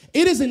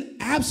 It is an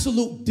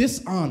absolute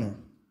dishonor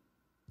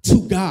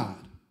to God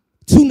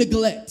to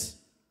neglect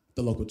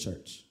the local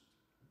church.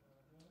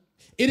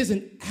 It is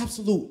an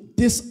absolute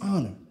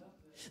dishonor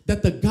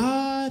that the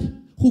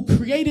God who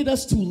created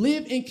us to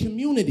live in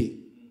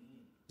community,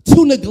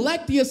 to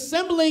neglect the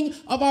assembling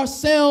of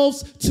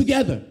ourselves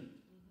together.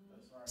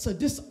 It's a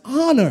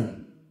dishonor.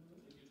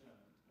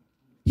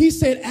 He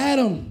said,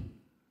 Adam,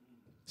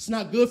 it's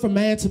not good for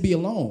man to be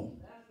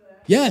alone.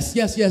 Yes.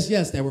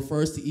 That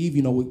refers to Eve.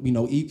 We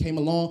know Eve came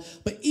along.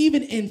 But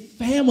even in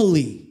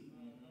family,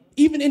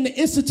 even in the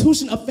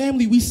institution of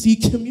family, we see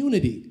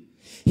community.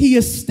 He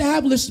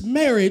established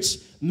marriage,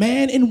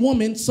 man and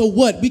woman, so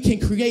what? We can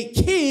create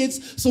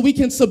kids, so we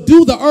can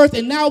subdue the earth.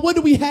 And now what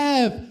do we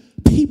have?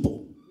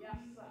 People.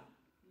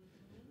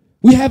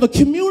 We have a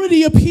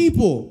community of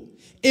people.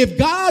 If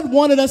God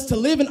wanted us to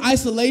live in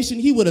isolation,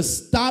 he would have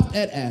stopped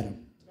at Adam.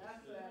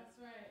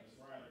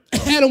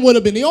 Adam would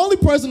have been the only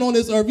person on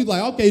this earth. He's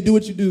like, okay, do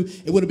what you do.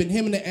 It would have been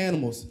him and the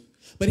animals.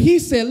 But he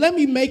said, let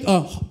me make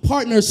a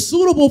partner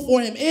suitable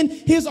for him in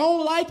his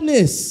own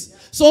likeness.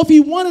 So if he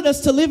wanted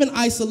us to live in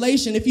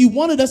isolation, if he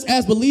wanted us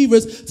as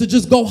believers to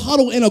just go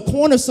huddle in a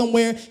corner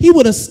somewhere, he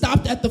would have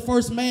stopped at the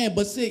first man.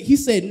 But he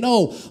said,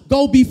 no,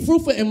 go be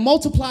fruitful and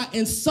multiply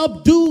and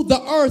subdue the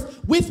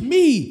earth with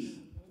me.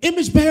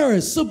 Image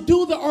bearers,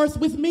 subdue the earth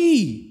with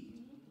me.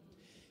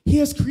 He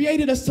has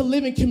created us to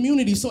live in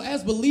community. So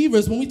as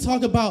believers, when we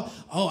talk about,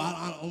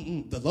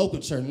 the local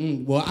church,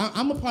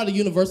 I'm a part of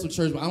Universal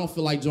Church, but I don't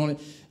feel like joining.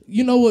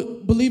 You know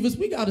what, believers,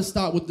 we got to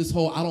stop with this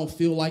whole I don't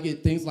feel like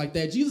it, things like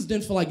that. Jesus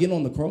didn't feel like getting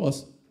on the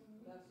cross.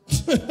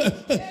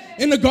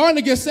 In the Garden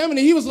of Gethsemane,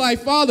 he was like,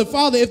 Father,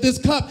 if this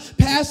cup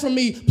pass from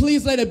me,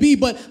 please let it be,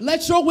 but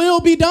let your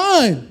will be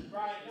done.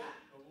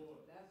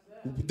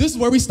 This is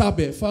where we stop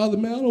at. Father,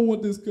 man, I don't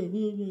want this cup.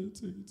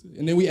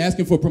 And then we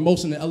asking for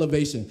promotion and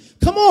elevation.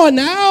 Come on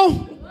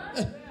now.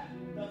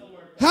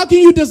 How can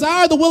you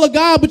desire the will of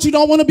God, but you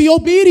don't want to be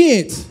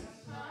obedient?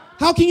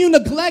 How can you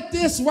neglect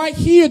this right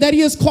here that he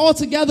has called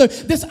together,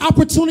 this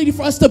opportunity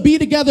for us to be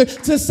together,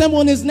 to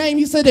assemble in his name?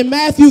 He said in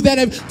Matthew that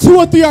if 2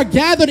 or 3 are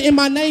gathered in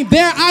my name,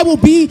 there I will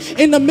be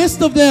in the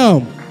midst of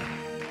them.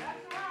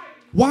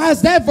 Why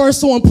is that verse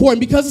so important?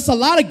 Because it's a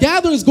lot of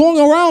gatherings going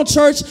around,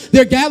 church.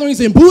 There are gatherings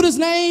in Buddha's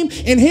name,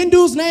 in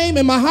Hindu's name,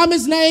 in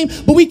Muhammad's name,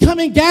 but we come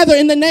and gather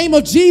in the name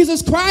of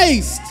Jesus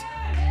Christ.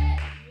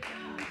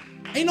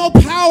 Ain't no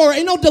power,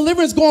 ain't no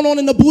deliverance going on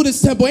in the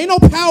Buddhist temple. Ain't no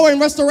power and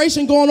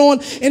restoration going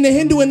on in the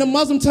Hindu and the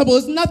Muslim temple.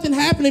 There's nothing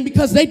happening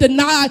because they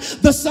deny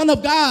the Son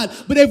of God.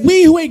 But if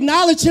we who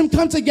acknowledge him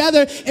come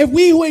together, if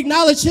we who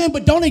acknowledge him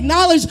but don't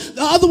acknowledge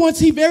the other ones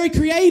he very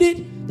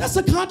created, that's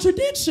a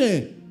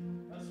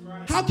contradiction. That's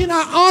right. How can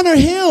I honor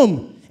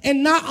him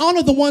and not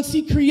honor the ones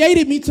he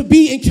created me to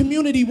be in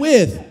community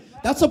with?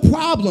 That's a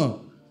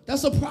problem.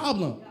 That's a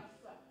problem.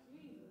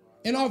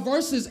 In our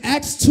verses,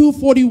 Acts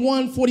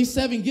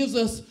 2:41-47 gives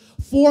us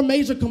 4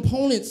 major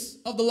components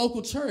of the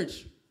local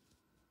church.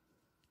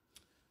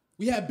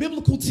 We have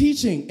biblical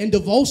teaching and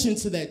devotion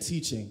to that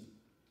teaching.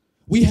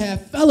 We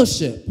have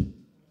fellowship.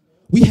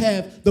 We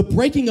have the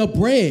breaking of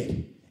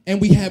bread,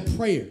 and we have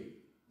prayer.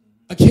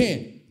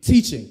 Again,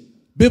 teaching,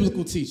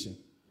 biblical teaching.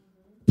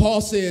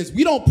 Paul says,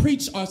 we don't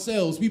preach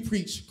ourselves, we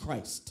preach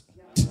Christ.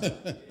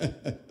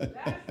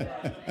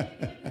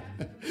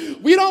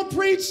 We don't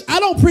preach, I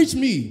don't preach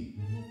me.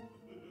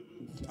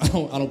 I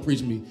don't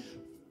preach me.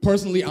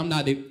 Personally, I'm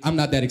not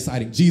that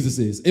exciting. Jesus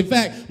is. In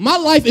fact, my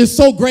life is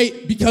so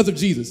great because of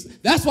Jesus.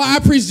 That's why I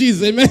preach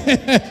Jesus, amen.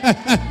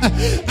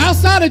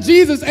 Outside of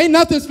Jesus, ain't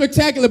nothing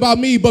spectacular about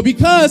me, but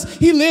because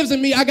he lives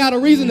in me, I got a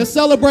reason to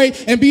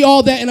celebrate and be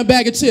all that in a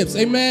bag of chips,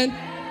 amen.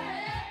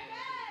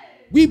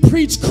 We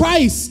preach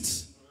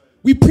Christ.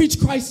 We preach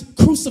Christ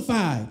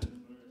crucified.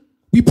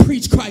 We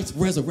preach Christ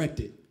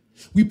resurrected.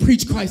 We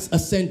preach Christ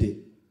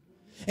ascended.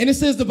 And it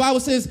says, the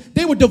Bible says,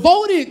 they were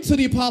devoted to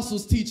the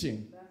apostles'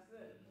 teaching.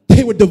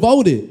 They were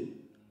devoted.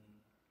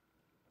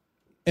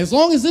 As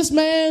long as this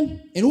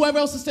man and whoever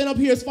else is standing up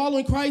here is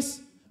following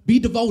Christ, be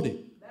devoted.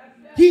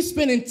 He's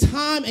spending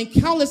time and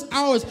countless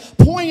hours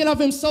pouring it of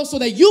himself so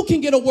that you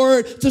can get a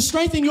word to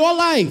strengthen your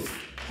life.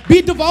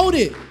 Be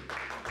devoted.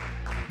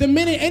 The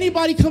minute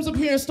anybody comes up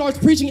here and starts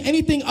preaching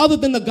anything other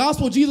than the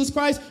gospel of Jesus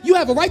Christ, you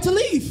have a right to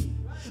leave.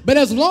 But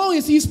as long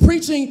as he's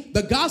preaching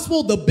the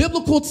gospel, the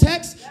biblical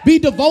text, be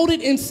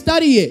devoted and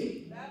study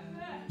it.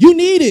 You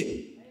need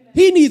it.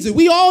 He needs it.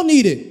 We all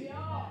need it.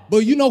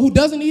 But you know who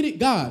doesn't need it?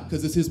 God,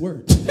 because it's his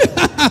word.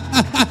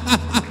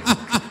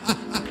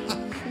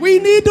 We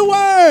need the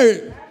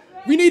word.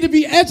 We need to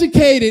be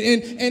educated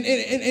and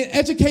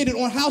educated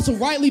on how to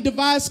rightly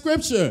divide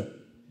scripture.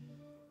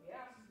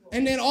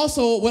 And then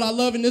also what I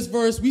love in this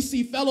verse, we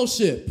see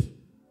fellowship.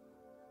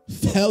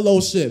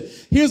 Fellowship.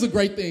 Here's a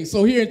great thing.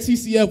 So here in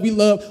TCF,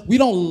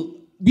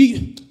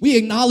 we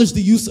acknowledge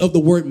the use of the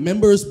word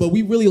members, but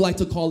we really like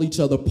to call each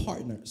other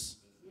partners.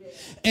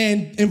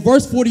 And in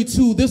verse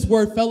 42, this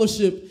word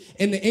fellowship,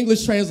 in the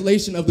English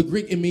translation of the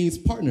Greek, it means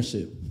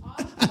partnership.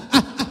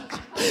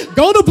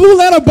 Go to Blue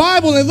Letter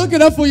Bible and look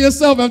it up for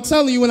yourself. I'm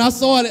telling you, when I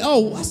saw it,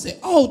 I said,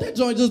 that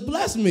joint just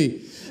blessed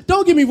me.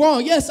 Don't get me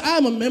wrong. Yes, I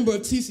am a member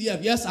of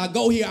TCF. Yes, I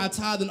go here, I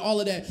tithe and all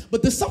of that.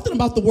 But there's something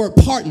about the word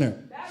partner.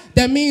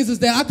 That means is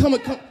that I come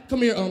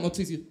here,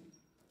 TCF.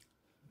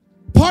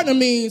 Partner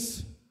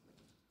means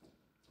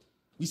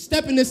we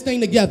step in this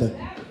thing together.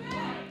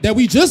 That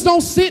we just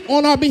don't sit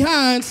on our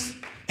behinds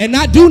and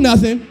not do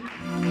nothing.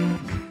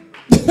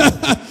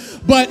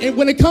 But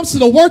when it comes to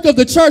the work of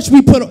the church,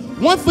 we put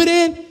one foot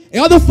in, the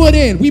other foot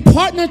in. We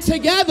partner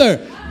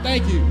together,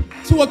 thank you,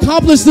 to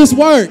accomplish this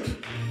work.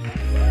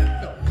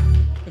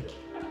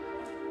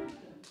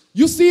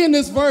 You see in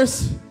this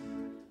verse,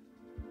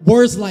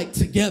 words like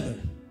together.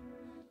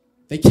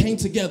 They came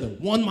together,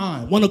 one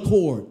mind, one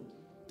accord.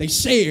 They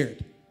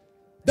shared.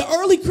 The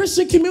early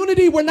Christian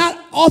community were not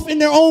off in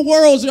their own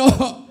worlds,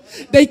 y'all.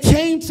 They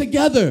came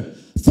together.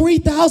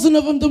 3,000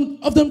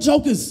 of them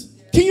jokers.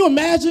 Can you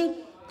imagine?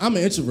 I'm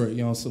an introvert,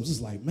 so I'm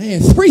just like, man,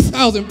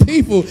 3,000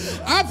 people.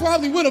 I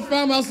probably would have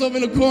found myself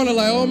in a corner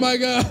like, oh my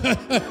God,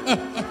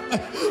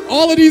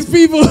 all of these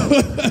people.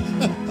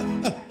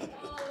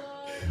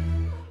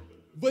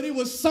 But it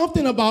was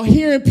something about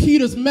hearing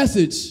Peter's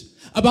message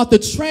about the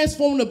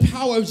transformative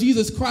power of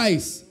Jesus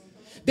Christ.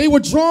 They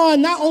were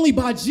drawn not only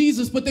by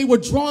Jesus, but they were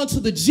drawn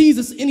to the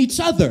Jesus in each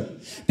other.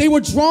 They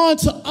were drawn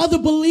to other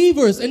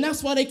believers, and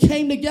that's why they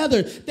came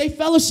together. They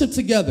fellowshiped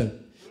together.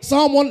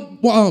 Psalm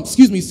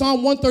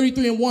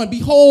 133:1.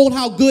 Behold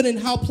how good and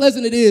how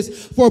pleasant it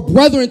is for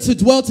brethren to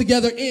dwell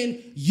together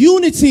in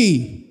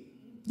unity.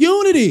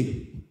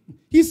 Unity.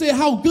 He said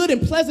how good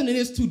and pleasant it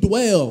is to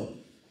dwell,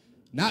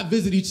 not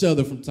visit each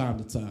other from time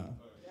to time.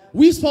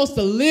 We're supposed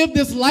to live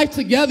this life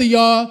together,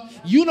 y'all.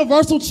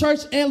 Universal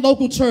church and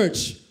local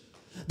church.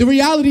 The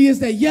reality is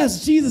that,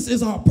 yes, Jesus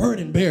is our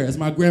burden bearer, as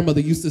my grandmother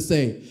used to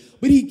say.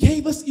 But he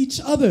gave us each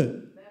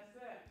other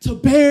to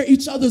bear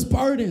each other's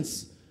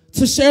burdens,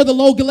 to share the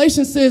load.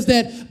 Galatians says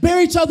that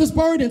bear each other's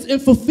burdens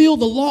and fulfill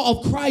the law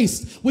of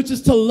Christ, which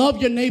is to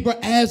love your neighbor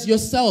as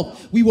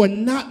yourself. We were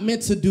not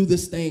meant to do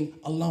this thing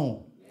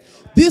alone.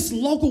 This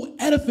local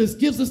edifice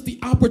gives us the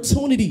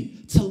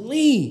opportunity to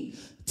lean,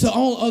 to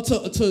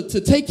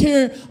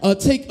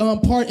take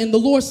part in the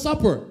Lord's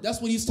Supper.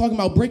 That's what he's talking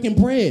about, breaking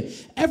bread.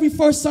 Every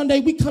first Sunday,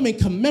 we come and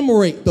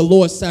commemorate the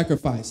Lord's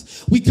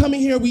sacrifice. We come in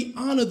here, we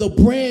honor the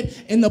bread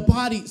and the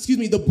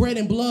bread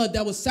and blood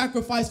that was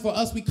sacrificed for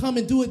us. We come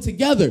and do it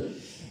together.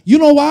 You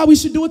know why we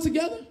should do it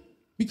together?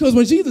 Because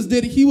when Jesus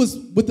did it, he was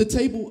with the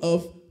table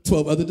of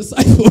 12 other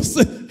disciples.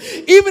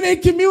 Even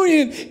in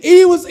communion,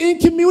 he was in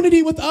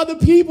community with other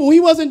people. He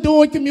wasn't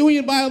doing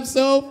communion by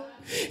himself.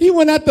 He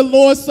went at the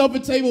Lord's Supper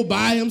table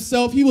by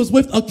himself. He was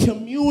with a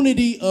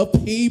community of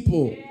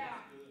people.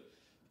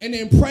 And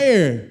in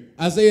prayer,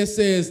 Isaiah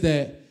says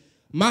that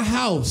my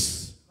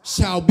house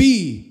shall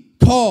be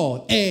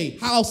called a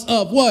house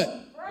of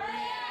what? Prayer.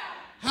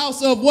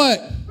 House of what?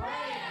 Prayer.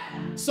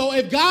 So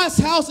if God's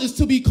house is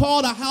to be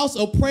called a house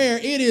of prayer,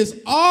 it is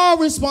our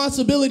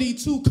responsibility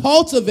to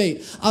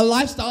cultivate a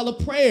lifestyle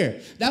of prayer.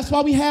 That's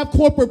why we have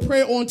corporate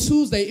prayer on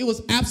Tuesday. It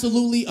was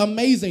absolutely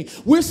amazing.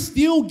 We're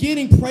still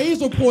getting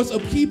praise reports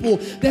of people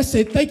that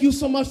say, thank you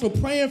so much for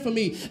praying for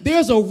me.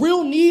 There's a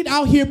real need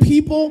out here,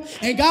 people,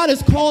 and God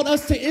has called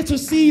us to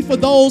intercede for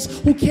those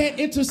who can't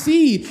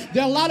intercede.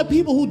 There are a lot of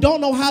people who don't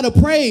know how to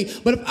pray,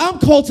 but if I'm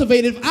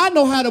cultivated, if I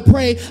know how to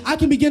pray, I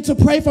can begin to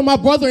pray for my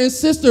brother and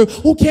sister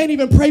who can't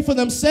even pray for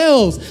themselves.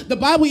 The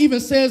Bible even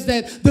says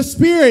that the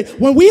Spirit,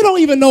 when we don't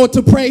even know what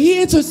to pray,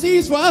 he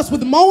intercedes for us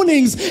with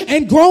moanings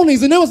and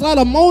groanings. And there was a lot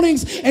of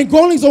moanings and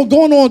groanings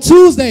going on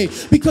Tuesday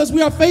because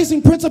we are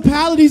facing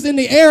principalities in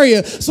the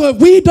area. So if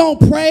we don't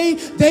pray,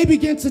 they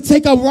begin to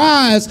take a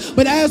rise.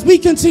 But as we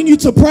continue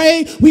to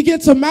pray, we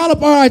get to mount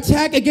up our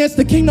attack against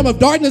the kingdom of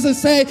darkness and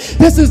say,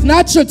 this is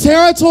not your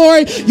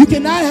territory. You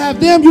cannot have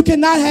them. You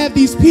cannot have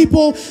these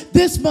people.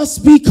 This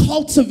must be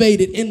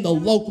cultivated in the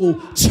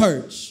local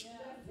church.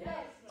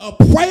 A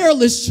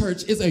prayerless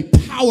church is a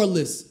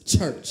powerless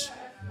church.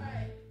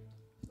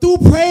 Through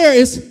prayer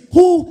is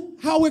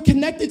how we're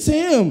connected to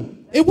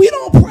him. If we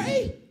don't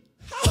pray,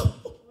 what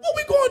are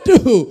we going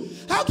to do?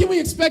 How can we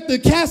expect to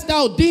cast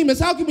out demons?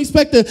 How can we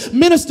expect to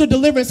minister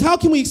deliverance? How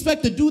can we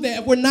expect to do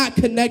that if we're not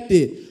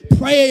connected?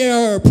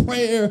 Prayer,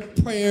 prayer,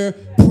 prayer,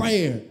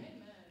 prayer.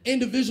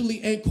 Individually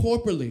and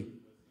corporately.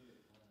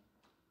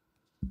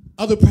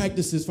 Other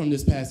practices from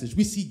this passage.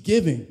 We see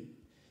giving.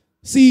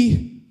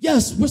 See,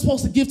 yes, we're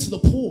supposed to give to the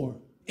poor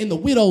and the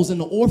widows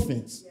and the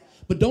orphans.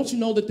 But don't you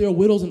know that there are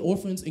widows and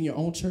orphans in your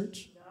own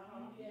church?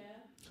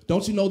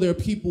 Don't you know there are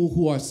people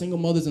who are single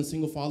mothers and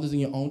single fathers in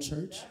your own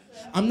church?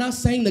 I'm not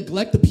saying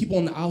neglect the people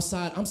on the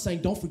outside. I'm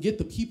saying don't forget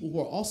the people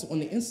who are also on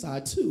the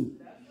inside too.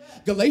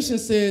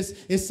 Galatians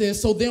says,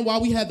 so then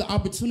while we have the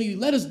opportunity,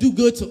 let us do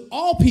good to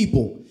all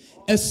people,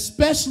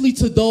 especially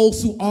to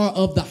those who are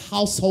of the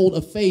household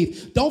of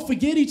faith. Don't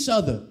forget each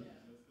other.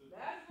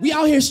 We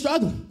out here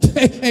struggling.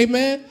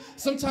 Amen.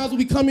 Sometimes when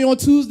we come here on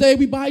Tuesday,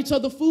 we buy each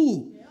other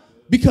food.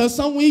 Because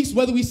some weeks,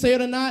 whether we say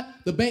it or not,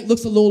 the bank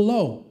looks a little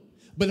low.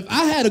 But if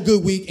I had a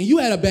good week and you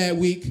had a bad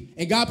week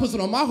and God puts it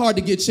on my heart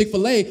to get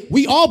Chick-fil-A,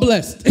 we all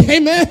blessed.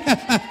 Amen.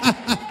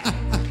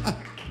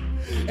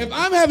 If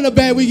I'm having a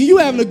bad week and you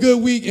having a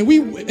good week and we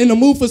in the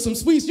mood for some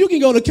sweets, you can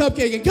go to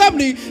Cupcake and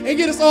Company and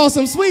get us all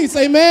some sweets.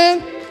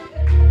 Amen.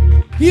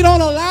 He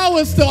don't allow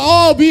us to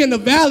all be in the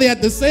valley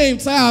at the same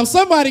time.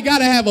 Somebody got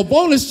to have a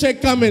bonus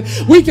check coming.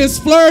 We can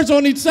splurge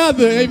on each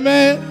other.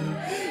 Amen.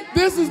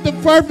 This is the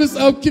purpose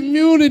of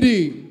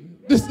community.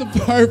 This is the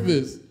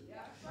purpose.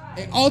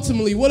 And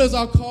ultimately, what is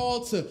our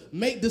call? To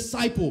make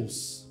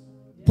disciples,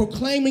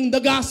 proclaiming the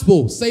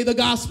gospel. Say the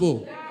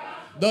gospel.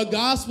 The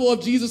gospel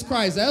of Jesus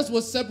Christ. That's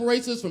what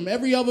separates us from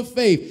every other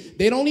faith.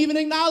 They don't even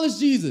acknowledge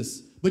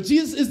Jesus. But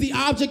Jesus is the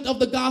object of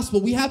the gospel.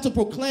 We have to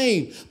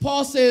proclaim.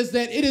 Paul says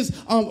that it is,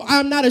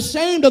 I'm not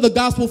ashamed of the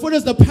gospel, for it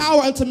is the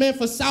power unto men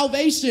for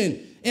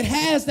salvation. It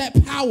has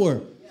that power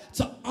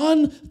to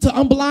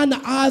unblind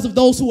the eyes of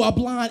those who are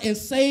blind and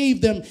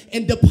save them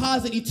and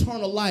deposit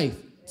eternal life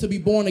to be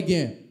born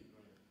again.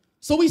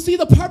 So we see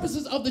the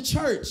purposes of the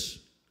church.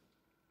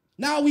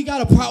 Now we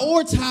got to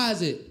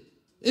prioritize it.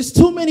 There's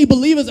too many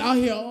believers out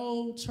here.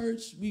 Oh,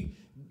 church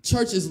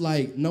is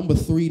like number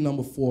 3,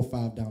 number 4,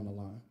 5 down the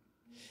line.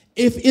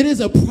 If it is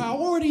a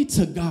priority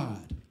to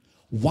God,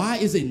 why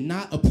is it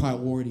not a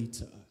priority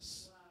to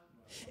us?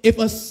 If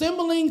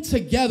assembling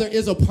together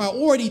is a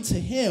priority to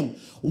him,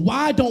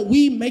 why don't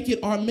we make it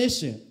our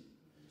mission?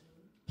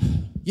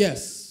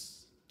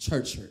 Yes,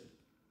 church hurt.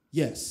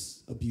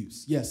 Yes,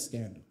 abuse. Yes,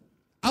 scandal.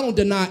 I don't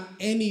deny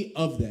any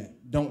of that.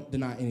 Don't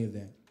deny any of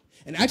that.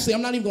 And actually,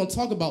 I'm not even going to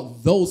talk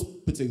about those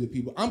particular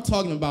people. I'm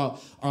talking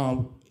about,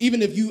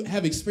 even if you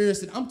have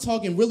experienced it, I'm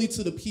talking really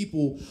to the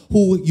people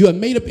who you have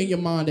made up in your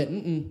mind that,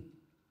 I'm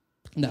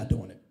not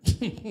doing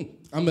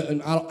it.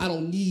 I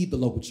don't need the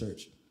local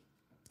church.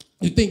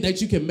 You think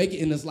that you can make it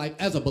in this life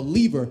as a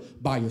believer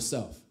by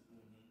yourself.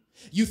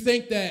 You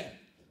think that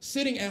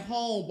sitting at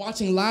home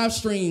watching live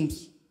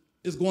streams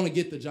is going to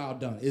get the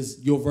job done, is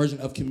your version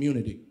of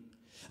community.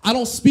 I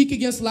don't speak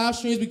against live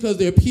streams because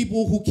there are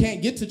people who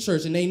can't get to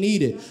church and they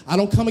need it. I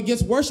don't come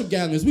against worship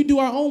gatherings. We do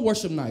our own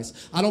worship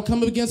nights. I don't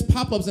come against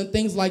pop-ups and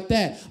things like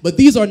that. But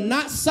these are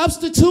not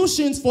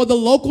substitutions for the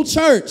local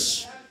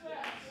church.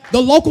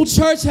 The local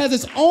church has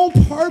its own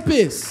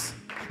purpose.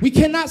 We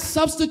cannot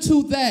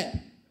substitute that.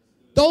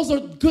 Those are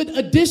good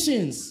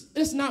additions.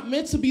 It's not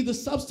meant to be the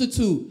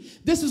substitute.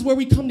 This is where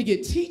we come to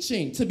get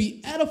teaching, to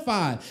be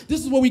edified. This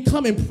is where we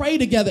come and pray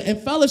together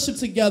and fellowship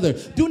together.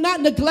 Do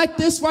not neglect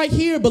this right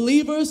here,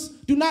 believers.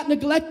 Do not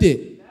neglect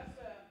it.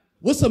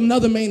 What's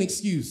another main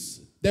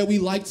excuse that we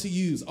like to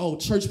use? Oh,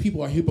 church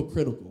people are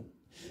hypocritical.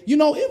 You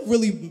know, it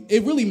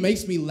really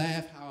makes me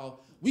laugh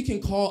how we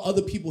can call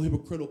other people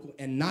hypocritical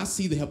and not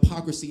see the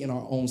hypocrisy in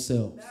our own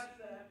selves.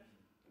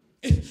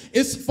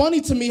 It's funny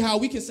to me how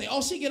we can say,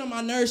 oh, she get on my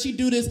nerves, she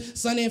do this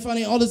Sunday and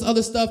funny, all this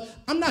other stuff.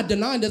 I'm not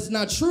denying that's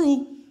not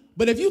true,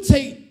 but if you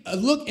take a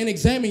look and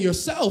examine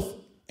yourself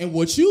and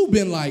what you've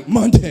been like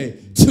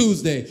Monday,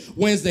 Tuesday,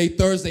 Wednesday,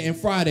 Thursday, and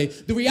Friday,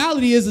 the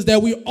reality is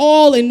that we're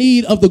all in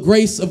need of the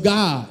grace of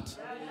God.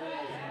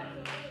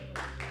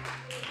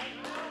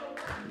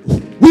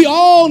 We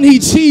all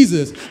need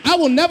Jesus. I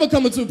will never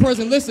come into a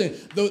person, listen,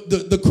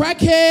 the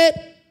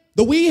crackhead,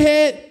 the weed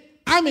head,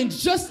 I'm in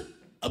just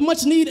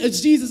much need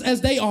as Jesus as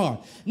they are.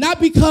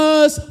 Not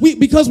because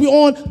we're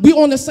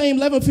on the same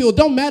level field.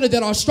 Don't matter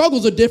that our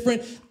struggles are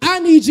different. I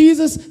need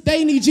Jesus.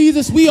 They need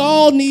Jesus. We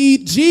all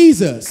need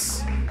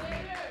Jesus.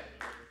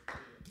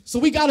 So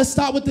we got to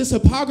stop with this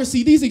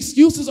hypocrisy. These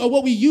excuses are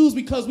what we use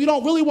because we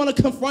don't really want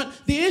to confront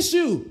the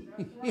issue.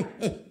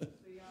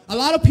 A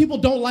lot of people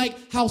don't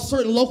like how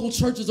certain local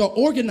churches are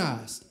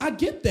organized. I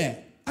get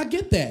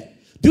that.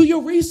 Do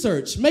your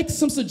research. Make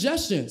some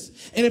suggestions.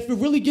 And if it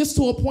really gets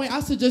to a point,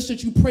 I suggest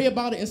that you pray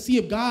about it and see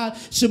if God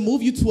should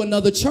move you to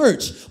another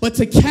church. But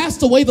to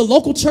cast away the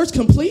local church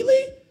completely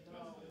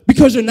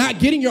because you're not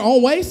getting your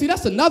own way, see,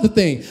 that's another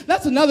thing.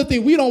 That's another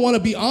thing we don't want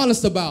to be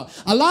honest about.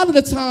 A lot of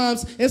the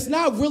times, it's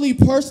not really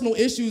personal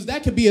issues.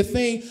 That could be a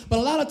thing. But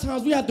a lot of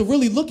times we have to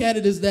really look at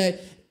it as that,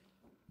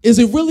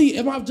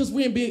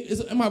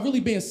 am I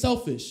really being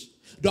selfish?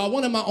 Do I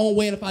want it my own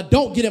way? And if I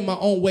don't get it my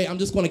own way, I'm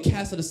just going to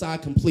cast it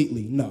aside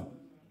completely. No.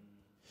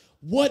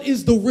 What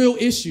is the real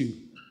issue?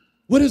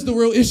 What is the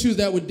real issue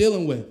that we're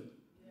dealing with?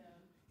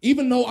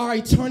 Even though our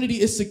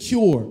eternity is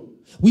secure,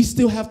 we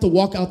still have to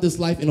walk out this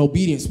life in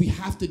obedience. We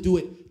have to do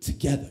it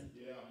together.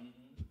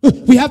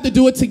 We have to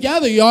do it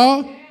together,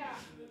 y'all.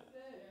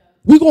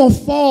 We're going to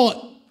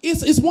fall.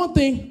 It's one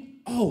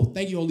thing. Oh,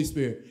 thank you, Holy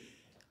Spirit.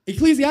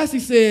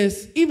 Ecclesiastes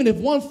says, even if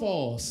one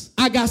falls,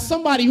 I got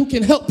somebody who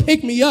can help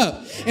pick me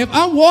up. If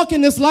I'm walking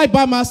this life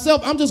by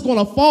myself, I'm just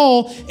going to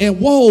fall and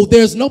whoa,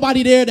 there's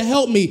nobody there to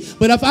help me.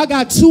 But if I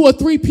got 2 or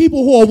 3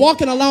 people who are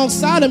walking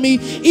alongside of me,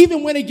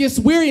 even when it gets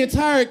weary and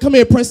tired, come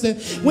here, Princeton,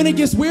 when it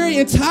gets weary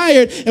and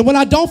tired and when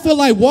I don't feel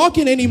like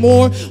walking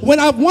anymore, when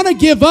I want to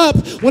give up,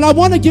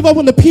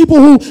 on the people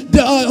who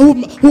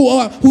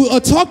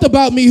talked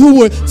about me, who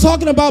were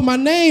talking about my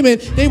name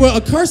and they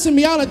were cursing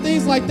me out and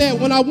things like that,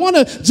 when I want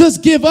to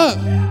just give up.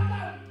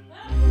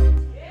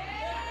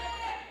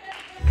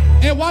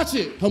 And watch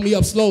it. Help me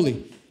up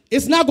slowly.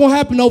 It's not going to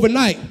happen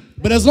overnight.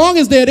 But as long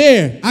as they're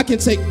there, I can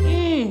take,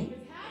 and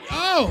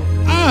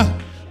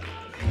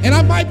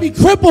I might be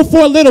crippled for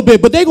a little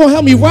bit, but they're going to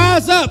help me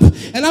rise up,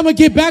 and I'm going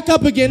to get back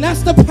up again.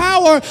 That's the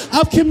power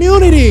of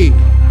community.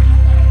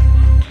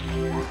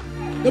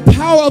 The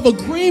power of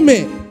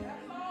agreement.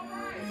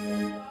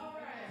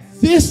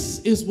 This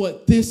is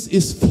what this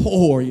is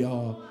for,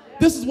 y'all.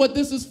 This is what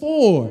this is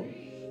for.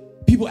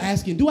 People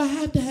asking, do I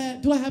have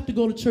to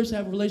go to church to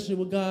have a relationship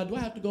with God? Do I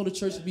have to go to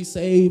church to be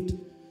saved?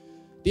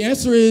 The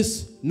answer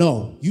is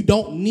no. You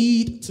don't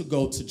need to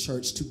go to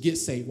church to get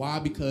saved. Why?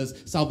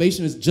 Because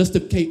salvation is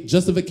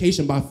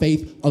justification by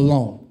faith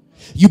alone.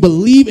 You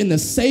believe in the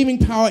saving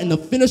power and the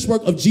finished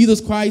work of Jesus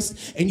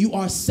Christ, and you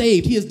are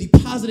saved. He has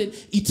deposited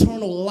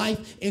eternal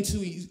life into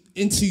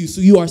you,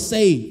 so you are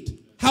saved.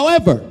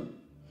 However,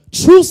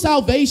 true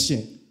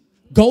salvation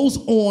goes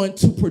on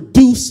to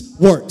produce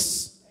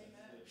works.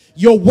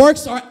 Your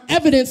works are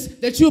evidence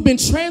that you have been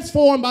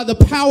transformed by the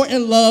power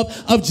and love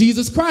of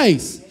Jesus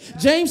Christ.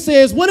 James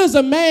says, what is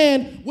a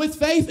man with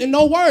faith and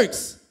no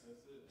works?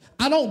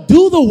 I don't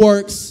do the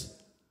works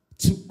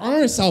to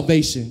earn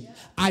salvation.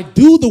 I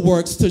do the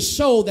works to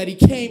show that he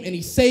came and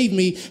he saved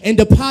me and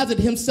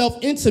deposited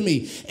himself into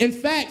me. In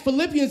fact,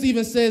 Philippians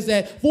even says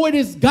that, for it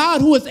is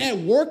God who is at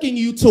work in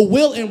you to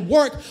will and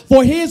work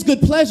for his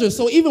good pleasure.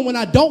 So even when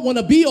I don't want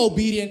to be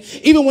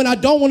obedient, even when I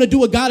don't want to do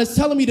what God is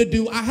telling me to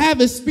do, I have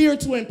his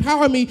spirit to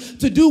empower me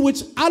to do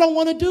which I don't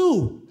want to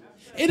do.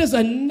 It is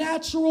a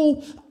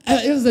natural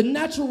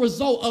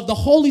result of the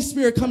Holy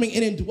Spirit coming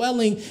in and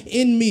dwelling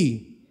in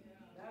me.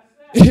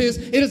 It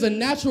is a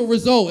natural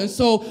result. And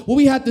so what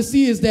we have to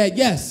see is that,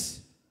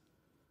 yes,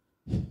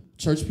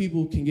 church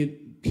people can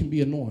be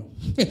annoying.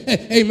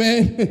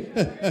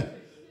 Amen.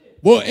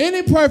 Well, ain't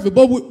it perfect,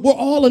 but we're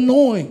all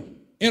annoying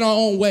in our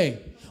own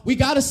way. We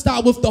got to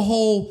stop with the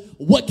whole,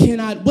 what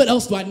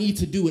else do I need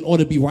to do in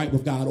order to be right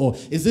with God? Or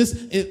is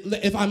this,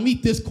 if I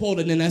meet this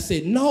quota, then that's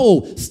it.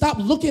 No, stop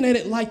looking at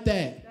it like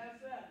that.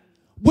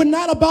 We're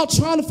not about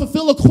trying to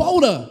fulfill a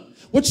quota.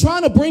 We're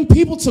trying to bring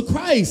people to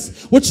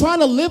Christ. We're trying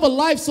to live a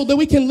life so that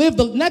we can live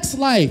the next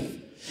life.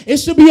 It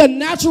should be a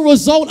natural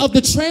result of the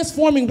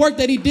transforming work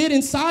that he did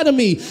inside of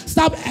me.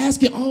 Stop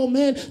asking, oh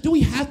man, do we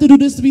have to do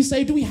this to be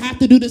saved? Do we have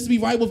to do this to be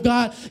right with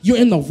God? You're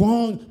in the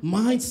wrong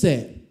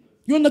mindset.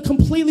 You're in the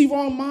completely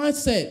wrong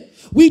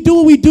mindset. We do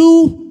what we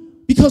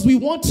do because we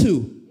want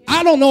to.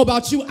 I don't know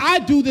about you. I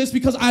do this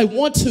because I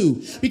want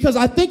to. Because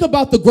I think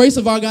about the grace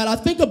of our God. I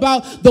think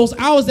about those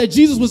hours that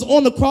Jesus was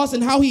on the cross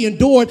and how he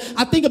endured.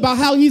 I think about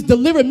how he's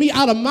delivered me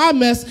out of my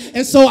mess.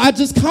 And so I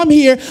just come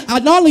here. I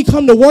not only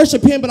come to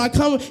worship him, but I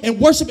come and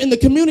worship in the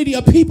community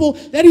of people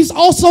that he's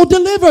also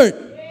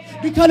delivered.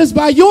 Because it's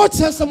by your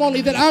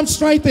testimony that I'm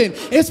strengthened.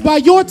 It's by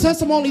your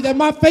testimony that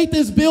my faith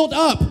is built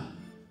up.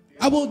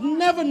 I will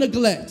never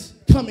neglect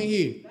coming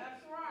here.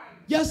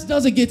 Yes,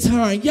 does it get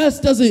tiring? Yes,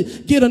 does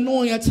it get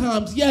annoying at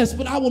times? Yes,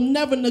 but I will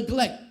never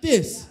neglect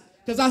this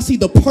because I see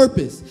the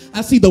purpose.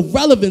 I see the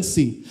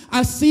relevancy.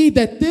 I see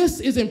that this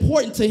is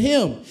important to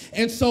him.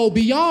 And so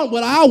beyond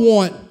what I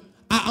want,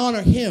 I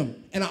honor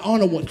him and I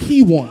honor what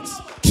he wants.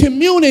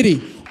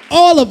 Community,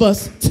 all of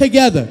us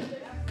together.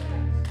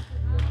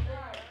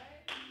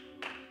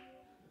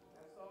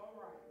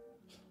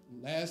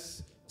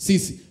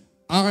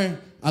 Iron.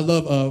 I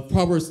love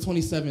Proverbs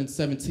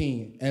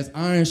 27:17. As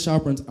iron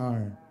sharpens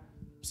iron,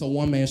 so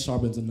one man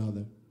sharpens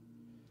another.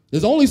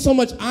 There's only so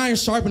much iron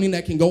sharpening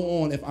that can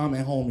go on if I'm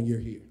at home and you're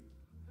here.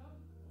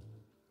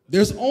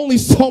 There's only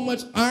so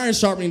much iron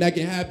sharpening that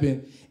can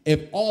happen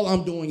if all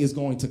I'm doing is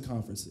going to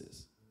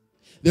conferences.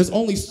 There's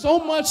only so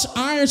much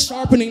iron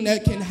sharpening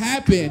that can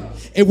happen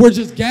if we're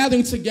just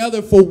gathering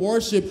together for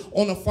worship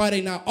on a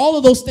Friday night. All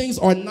of those things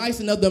are nice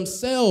in of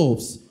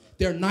themselves.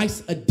 They're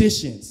nice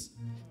additions.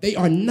 They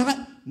are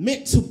not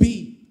meant to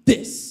be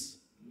this.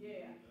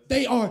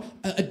 They are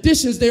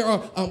additions. They are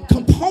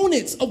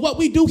components of what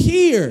we do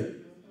here.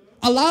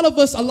 A lot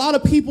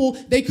of people,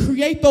 they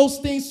create those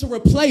things to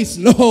replace.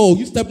 No,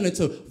 you're stepping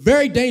into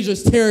very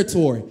dangerous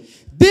territory.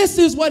 This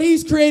is what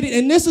he's created,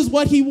 and this is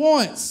what he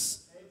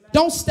wants.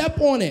 Don't step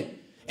on it.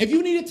 If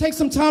you need to take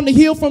some time to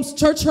heal from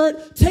church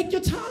hurt, take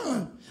your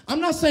time. I'm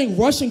not saying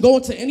rush and go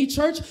into any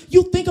church.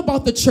 You think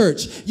about the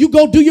church. You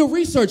go do your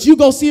research. You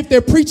go see if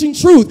they're preaching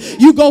truth.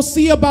 You go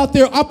see about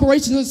their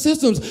operations and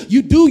systems.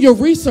 You do your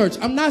research.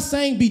 I'm not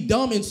saying be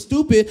dumb and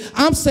stupid.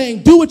 I'm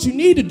saying do what you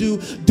need to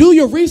do. Do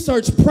your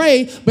research,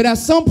 pray. But at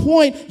some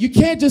point, you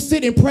can't just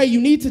sit and pray.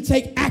 You need to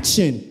take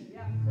action.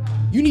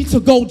 You need to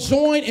go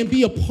join and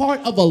be a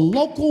part of a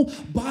local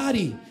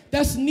body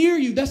that's near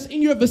you, that's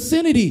in your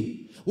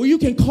vicinity, where you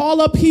can call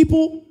up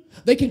people.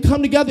 They can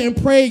come together and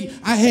pray.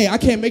 Hey, I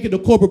can't make it to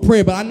corporate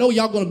prayer, but I know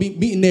y'all going to be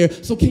meeting there.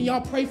 So can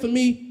y'all pray for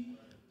me?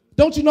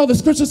 Don't you know the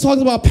scripture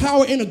talks about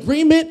power in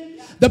agreement?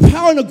 The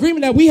power and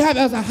agreement that we have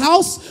as a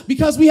house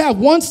because we have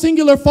one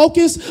singular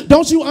focus.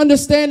 Don't you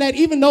understand that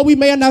even though we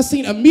may have not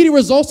seen immediate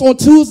results on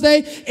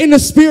Tuesday, in the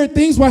spirit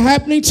things were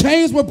happening,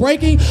 chains were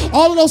breaking,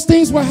 all of those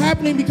things were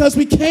happening because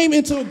we came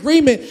into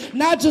agreement,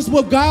 not just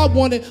what God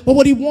wanted, but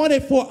what he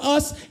wanted for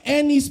us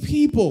and these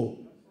people.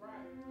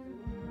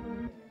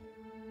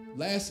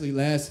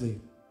 Lastly,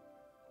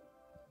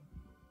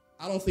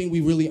 I don't think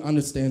we really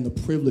understand the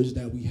privilege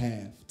that we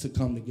have to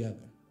come together.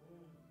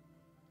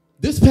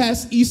 This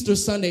past Easter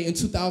Sunday in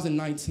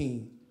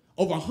 2019,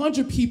 over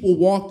 100 people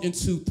walked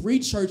into 3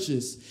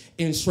 churches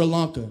in Sri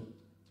Lanka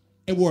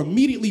and were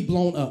immediately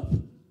blown up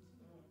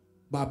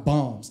by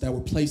bombs that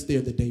were placed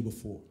there the day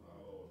before.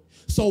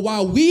 So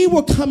while we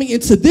were coming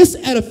into this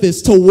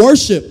edifice to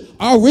worship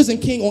our risen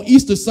King on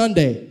Easter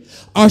Sunday,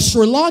 our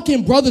Sri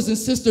Lankan brothers and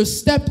sisters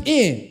stepped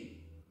in.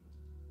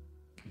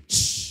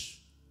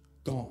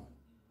 Gone.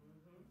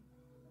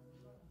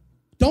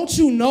 Don't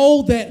you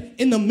know that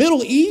in the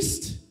Middle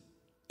East,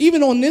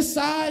 even on this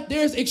side,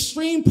 there's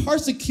extreme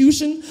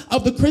persecution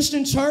of the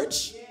Christian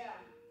church? Yeah.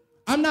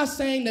 I'm not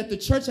saying that the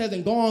church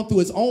hasn't gone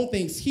through its own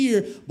things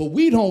here, but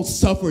we don't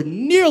suffer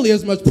nearly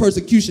as much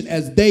persecution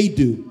as they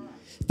do.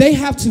 They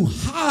have to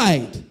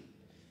hide.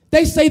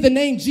 They say the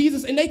name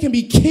Jesus and they can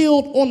be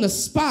killed on the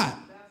spot.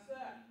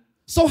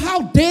 So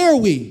how dare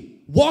we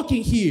walk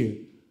in here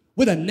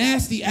with a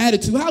nasty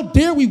attitude? How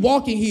dare we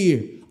walk in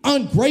here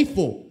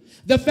ungrateful?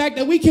 The fact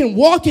that we can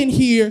walk in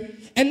here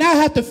and not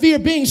have to fear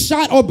being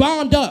shot or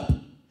bombed up,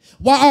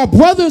 while our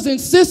brothers and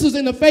sisters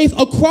in the faith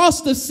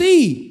across the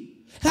sea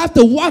have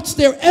to watch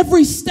their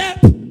every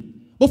step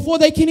before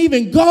they can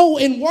even go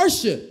and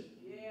worship.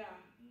 Yeah.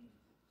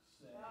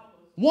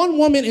 One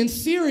woman in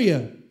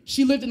Syria,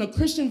 she lived in a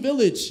Christian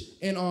village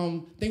in,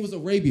 I think it was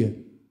Arabia,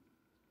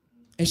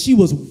 and she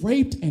was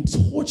raped and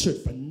tortured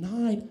for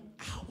 9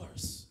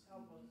 hours.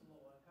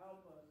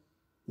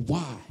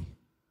 Why?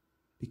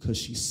 Because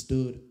she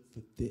stood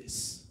for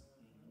this.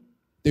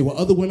 There were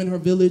other women in her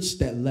village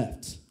that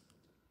left,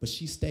 but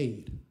she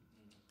stayed,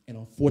 and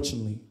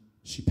unfortunately,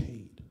 she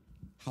paid.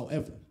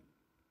 However,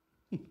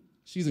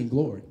 She's in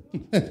glory.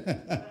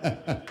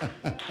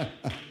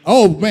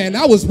 Oh, man,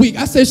 that was weak.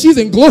 I said she's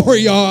in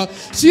glory, y'all.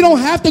 She don't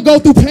have to go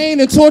through pain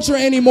and torture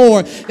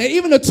anymore. That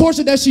even the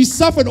torture that she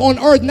suffered on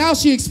earth, now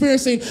she's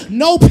experiencing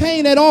no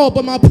pain at all.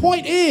 But my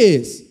point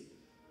is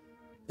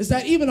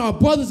that even our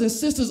brothers and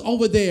sisters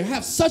over there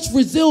have such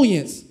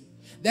resilience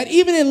that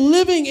even in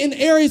living in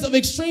areas of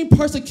extreme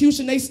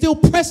persecution, they still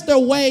press their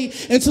way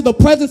into the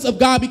presence of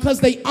God because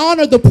they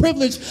honor the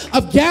privilege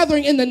of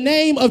gathering in the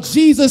name of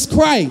Jesus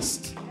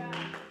Christ.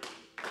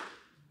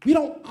 We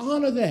don't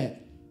honor that.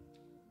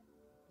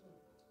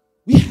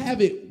 We have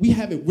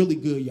it really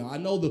good, y'all. I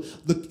know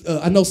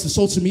I know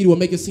social media will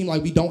make it seem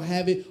like we don't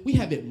have it. We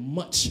have it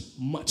much,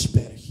 much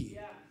better here.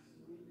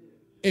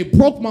 It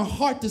broke my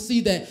heart to see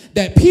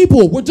that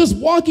people were just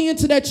walking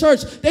into that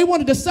church. They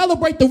wanted to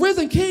celebrate the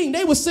risen King.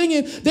 They were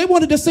singing. They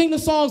wanted to sing the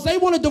songs. They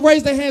wanted to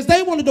raise their hands.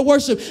 They wanted to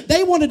worship.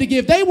 They wanted to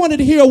give. They wanted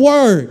to hear a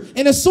word.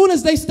 And as soon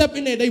as they stepped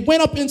in there, they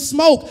went up in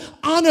smoke,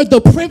 honored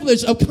the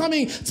privilege of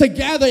coming to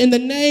gather in the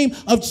name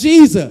of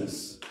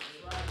Jesus.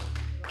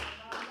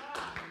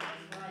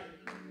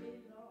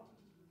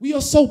 We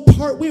are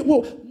we're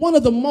one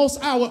of the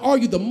most, I would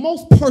argue, the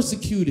most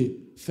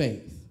persecuted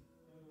faith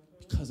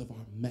because of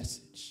our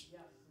message.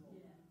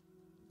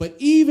 But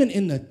even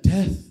in the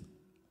death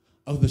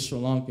of our Sri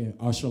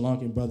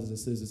Lankan brothers and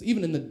sisters,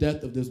 even in the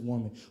death of this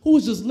woman who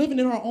was just living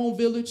in our own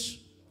village,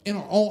 in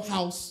our own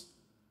house,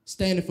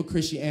 standing for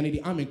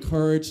Christianity, I'm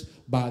encouraged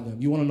by them.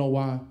 You want to know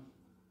why?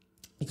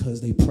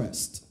 Because they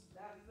pressed.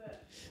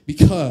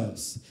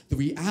 Because the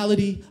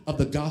reality of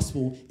the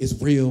gospel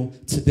is real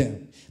to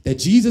them. That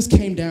Jesus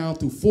came down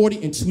through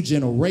 42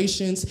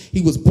 generations.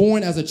 He was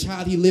born as a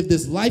child. He lived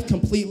this life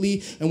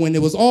completely. And when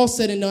it was all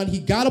said and done, he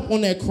got up on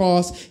that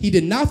cross. He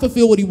did not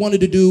fulfill what he wanted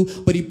to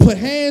do, but he put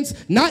hands,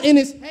 not in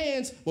his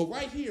hands, but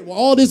right here where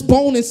all this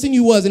bone and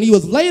sinew was. And he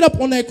was laid up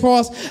on that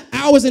cross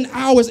hours and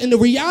hours. And the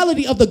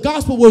reality of the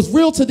gospel was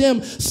real to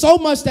them so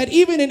much that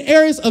even in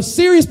areas of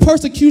serious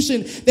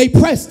persecution, they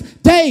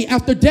pressed day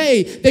after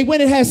day. They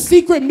went and had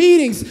secret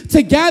meetings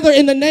to gather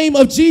in the name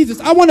of Jesus.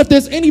 I wonder if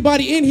there's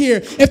anybody in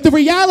here, if the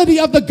reality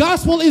of the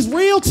gospel is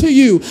real to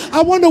you.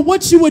 I wonder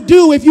what you would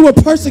do if you were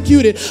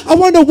persecuted. I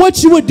wonder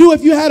what you would do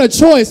if you had a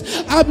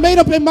choice. I've made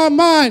up in my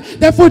mind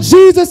that for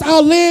Jesus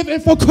I'll live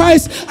and for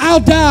Christ I'll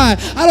die.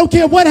 I don't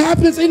care what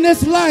happens in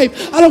this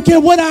life. I don't care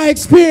what I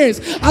experience.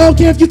 I don't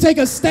care if you take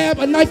a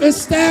knife and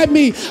stab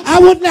me. I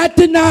will not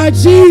deny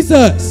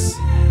Jesus.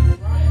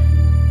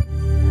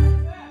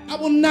 I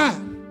will not.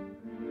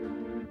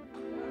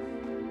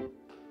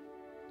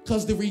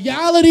 Because the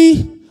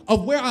reality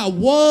of where I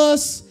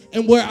was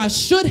and where I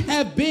should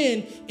have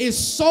been is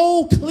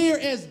so clear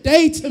as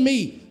day to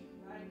me.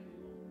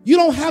 You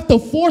don't have to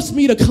force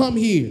me to come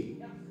here.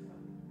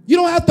 You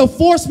don't have to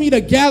force me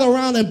to gather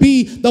around and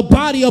be the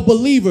body of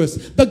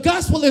believers. The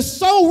gospel is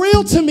so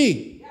real to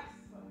me.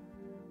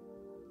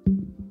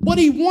 What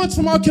he wants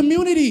from our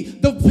community,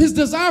 his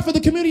desire for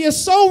the community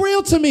is so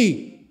real to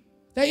me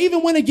that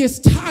even when it gets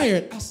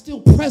tired, I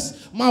still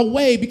press my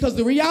way because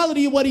the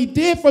reality of what he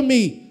did for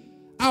me,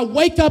 I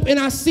wake up and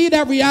I see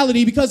that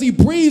reality because he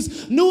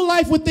breathes new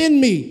life within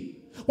me.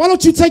 Why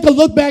don't you take a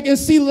look back and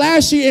see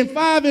last year and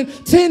 5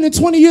 and 10 and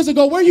 20 years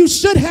ago where you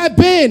should have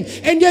been,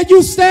 and yet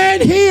you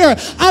stand here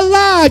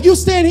alive. You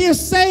stand here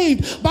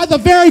saved by the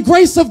very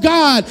grace of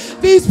God.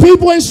 These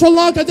people in Sri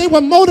Lanka, they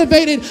were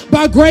motivated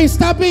by grace.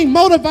 Stop being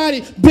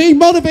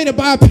motivated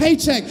by a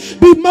paycheck.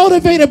 Be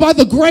motivated by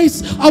the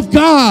grace of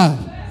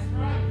God.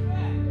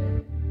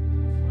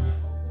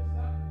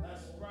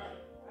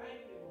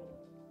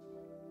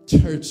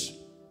 Church,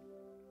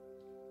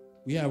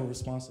 we have a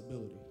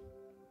responsibility.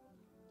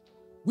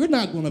 We're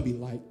not going to be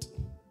liked.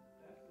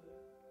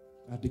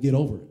 I have to get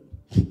over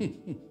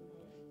it.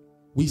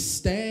 We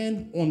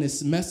stand on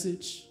this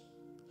message,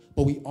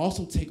 but we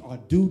also take our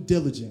due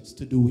diligence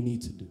to do what we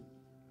need to do.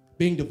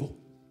 Being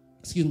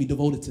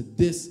devoted to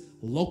this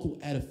local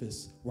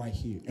edifice right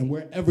here and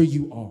wherever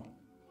you are.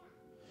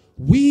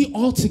 We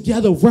all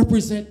together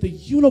represent the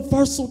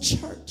universal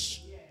church.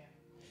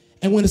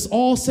 And when it's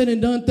all said and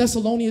done,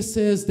 Thessalonians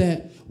says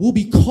that we'll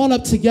be caught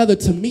up together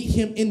to meet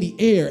him in the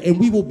air, and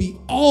we will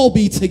all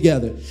be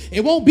together.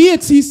 It won't be a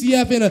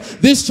TCF in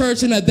this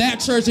church and that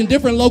church and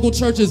different local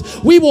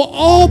churches. We will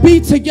all be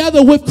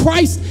together with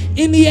Christ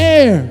in the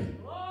air.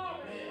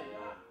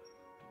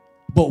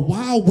 But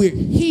while we're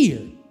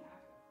here,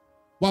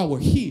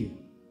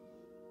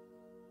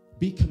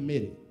 be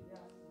committed.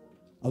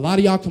 A lot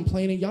of y'all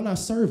complaining, y'all not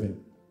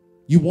serving.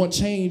 You want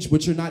change,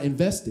 but you're not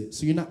invested,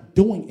 so you're not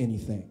doing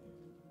anything.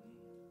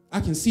 I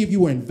can see if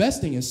you were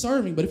investing and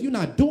serving, but if you're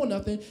not doing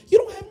nothing, you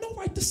don't have no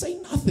right to say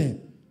nothing.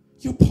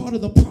 You're part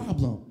of the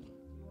problem.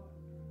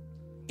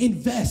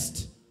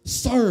 Invest,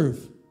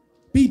 serve,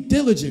 be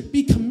diligent,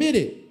 be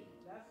committed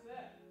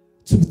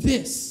to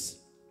this.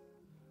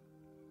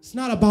 It's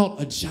not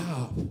about a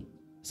job.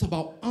 It's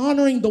about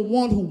honoring the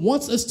one who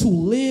wants us to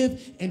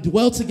live and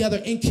dwell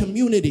together in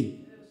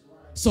community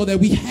so that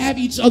we have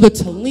each other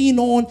to lean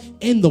on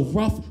in the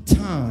rough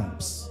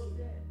times.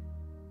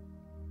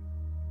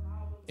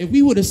 if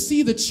we were to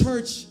see the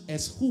church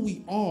as who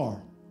we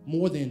are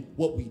more than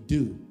what we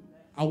do,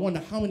 I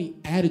wonder how many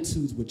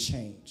attitudes would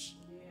change.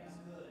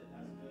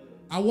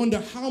 I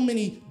wonder how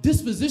many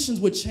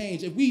dispositions would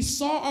change if we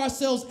saw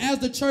ourselves as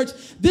the church.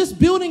 This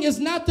building is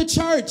not the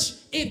church.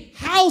 It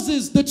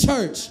houses the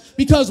church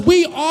because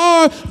we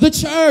are the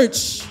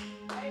church.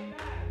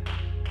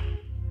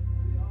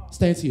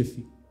 Stand to your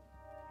feet.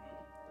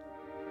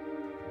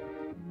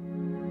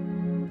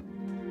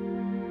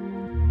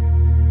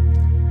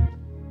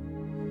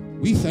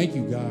 We thank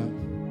you, God,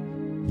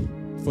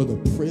 for the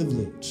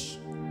privilege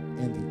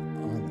and the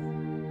honor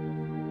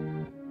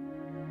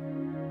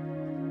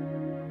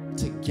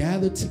to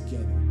gather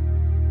together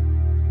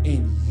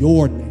in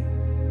your name,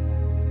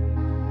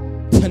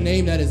 the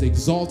name that is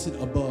exalted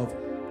above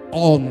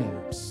all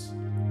names.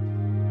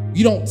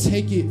 You don't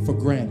take it for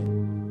granted.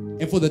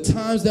 And for the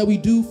times that we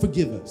do,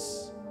 forgive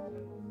us.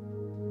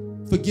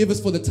 Forgive us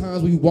for the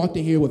times we walked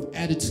in here with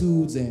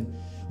attitudes and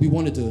we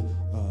wanted to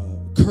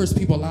curse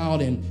people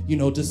out and,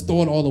 just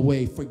throw it all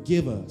away.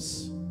 Forgive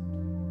us.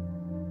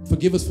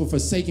 Forgive us for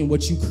forsaking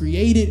what you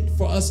created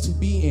for us to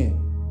be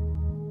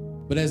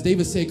in. But as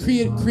David said,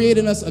 create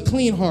in us a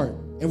clean heart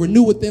and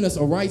renew within us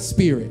a right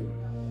spirit,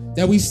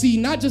 that we see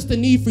not just the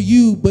need for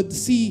you, but to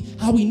see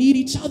how we need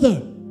each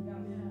other.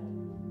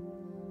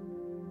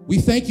 We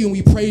thank you and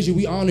we praise you.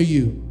 We honor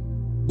you.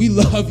 We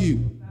love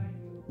you.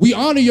 We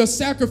honor your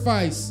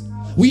sacrifice.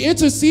 We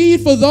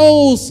intercede for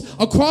those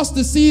across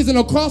the seas and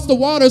across the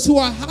waters who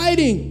are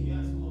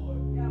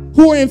hiding,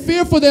 who are in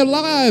fear for their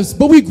lives.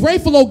 But we're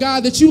grateful, oh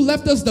God, that you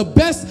left us the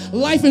best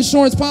life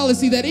insurance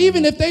policy, that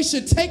even if they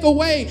should take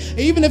away,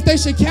 even if they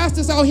should cast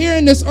us out here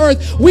in this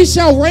earth, we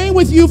shall reign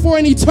with you for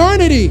an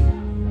eternity.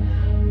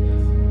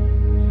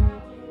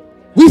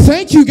 We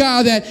thank you,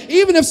 God, that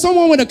even if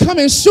someone were to come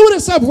and shoot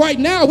us up right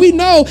now, we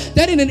know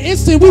that in an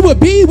instant we would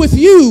be with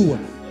you.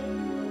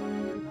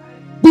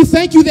 We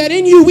thank you that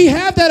in you we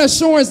have that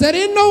assurance, that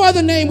in no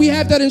other name we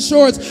have that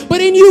assurance,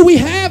 but in you we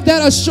have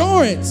that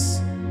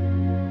assurance.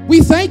 We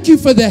thank you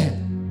for that.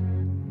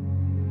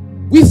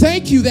 We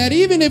thank you that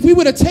even if we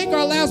were to take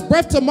our last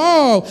breath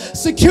tomorrow,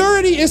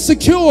 security is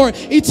secure,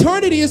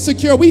 eternity is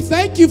secure. We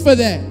thank you for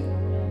that.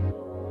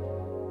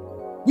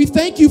 We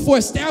thank you for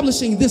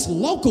establishing this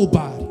local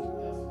body.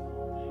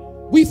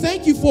 We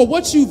thank you for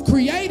what you've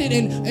created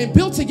and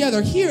built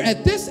together here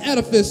at this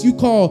edifice you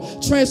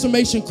call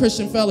Transformation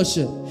Christian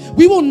Fellowship.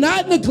 We will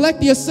not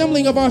neglect the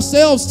assembling of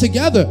ourselves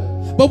together,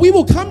 but we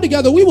will come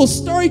together. We will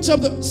stir each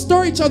other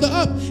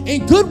up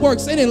in good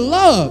works and in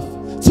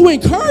love to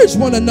encourage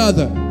one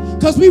another,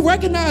 because we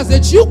recognize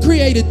that you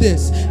created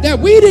this, that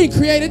we didn't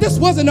create it. This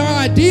wasn't our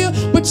idea,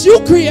 but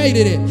you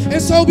created it.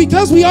 And so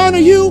because we honor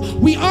you,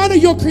 we honor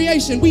your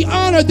creation. We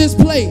honor this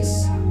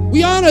place.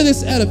 We honor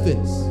this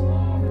edifice.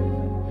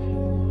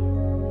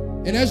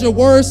 And as your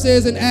word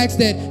says in Acts,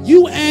 that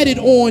you added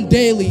on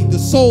daily the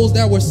souls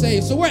that were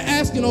saved. So we're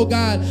asking, oh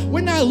God,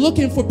 we're not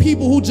looking for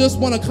people who just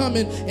want to come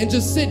in and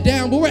just sit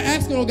down, but we're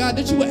asking, oh God,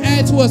 that you would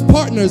add to us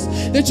partners,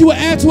 that you would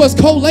add to us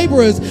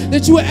co-laborers,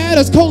 that you would add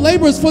us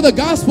co-laborers for the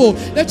gospel,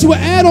 that you would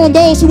add on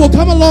those who will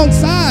come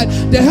alongside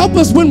to help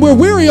us when we're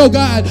weary, oh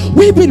God.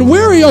 We've been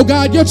weary, oh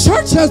God. Your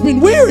church has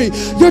been weary.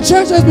 Your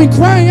church has been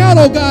crying out,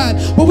 oh God.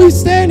 But we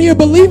stand here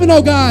believing,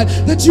 oh God,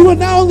 that you will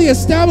not only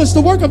establish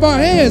the work of our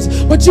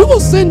hands, but you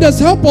will send us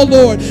help, oh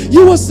Lord.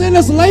 You will send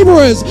us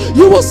laborers.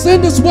 You will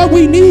send us what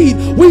we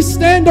need. We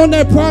stand on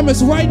that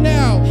promise right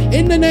now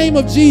in the name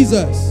of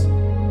Jesus.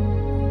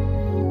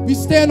 We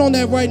stand on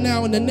that right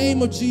now in the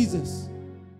name of Jesus.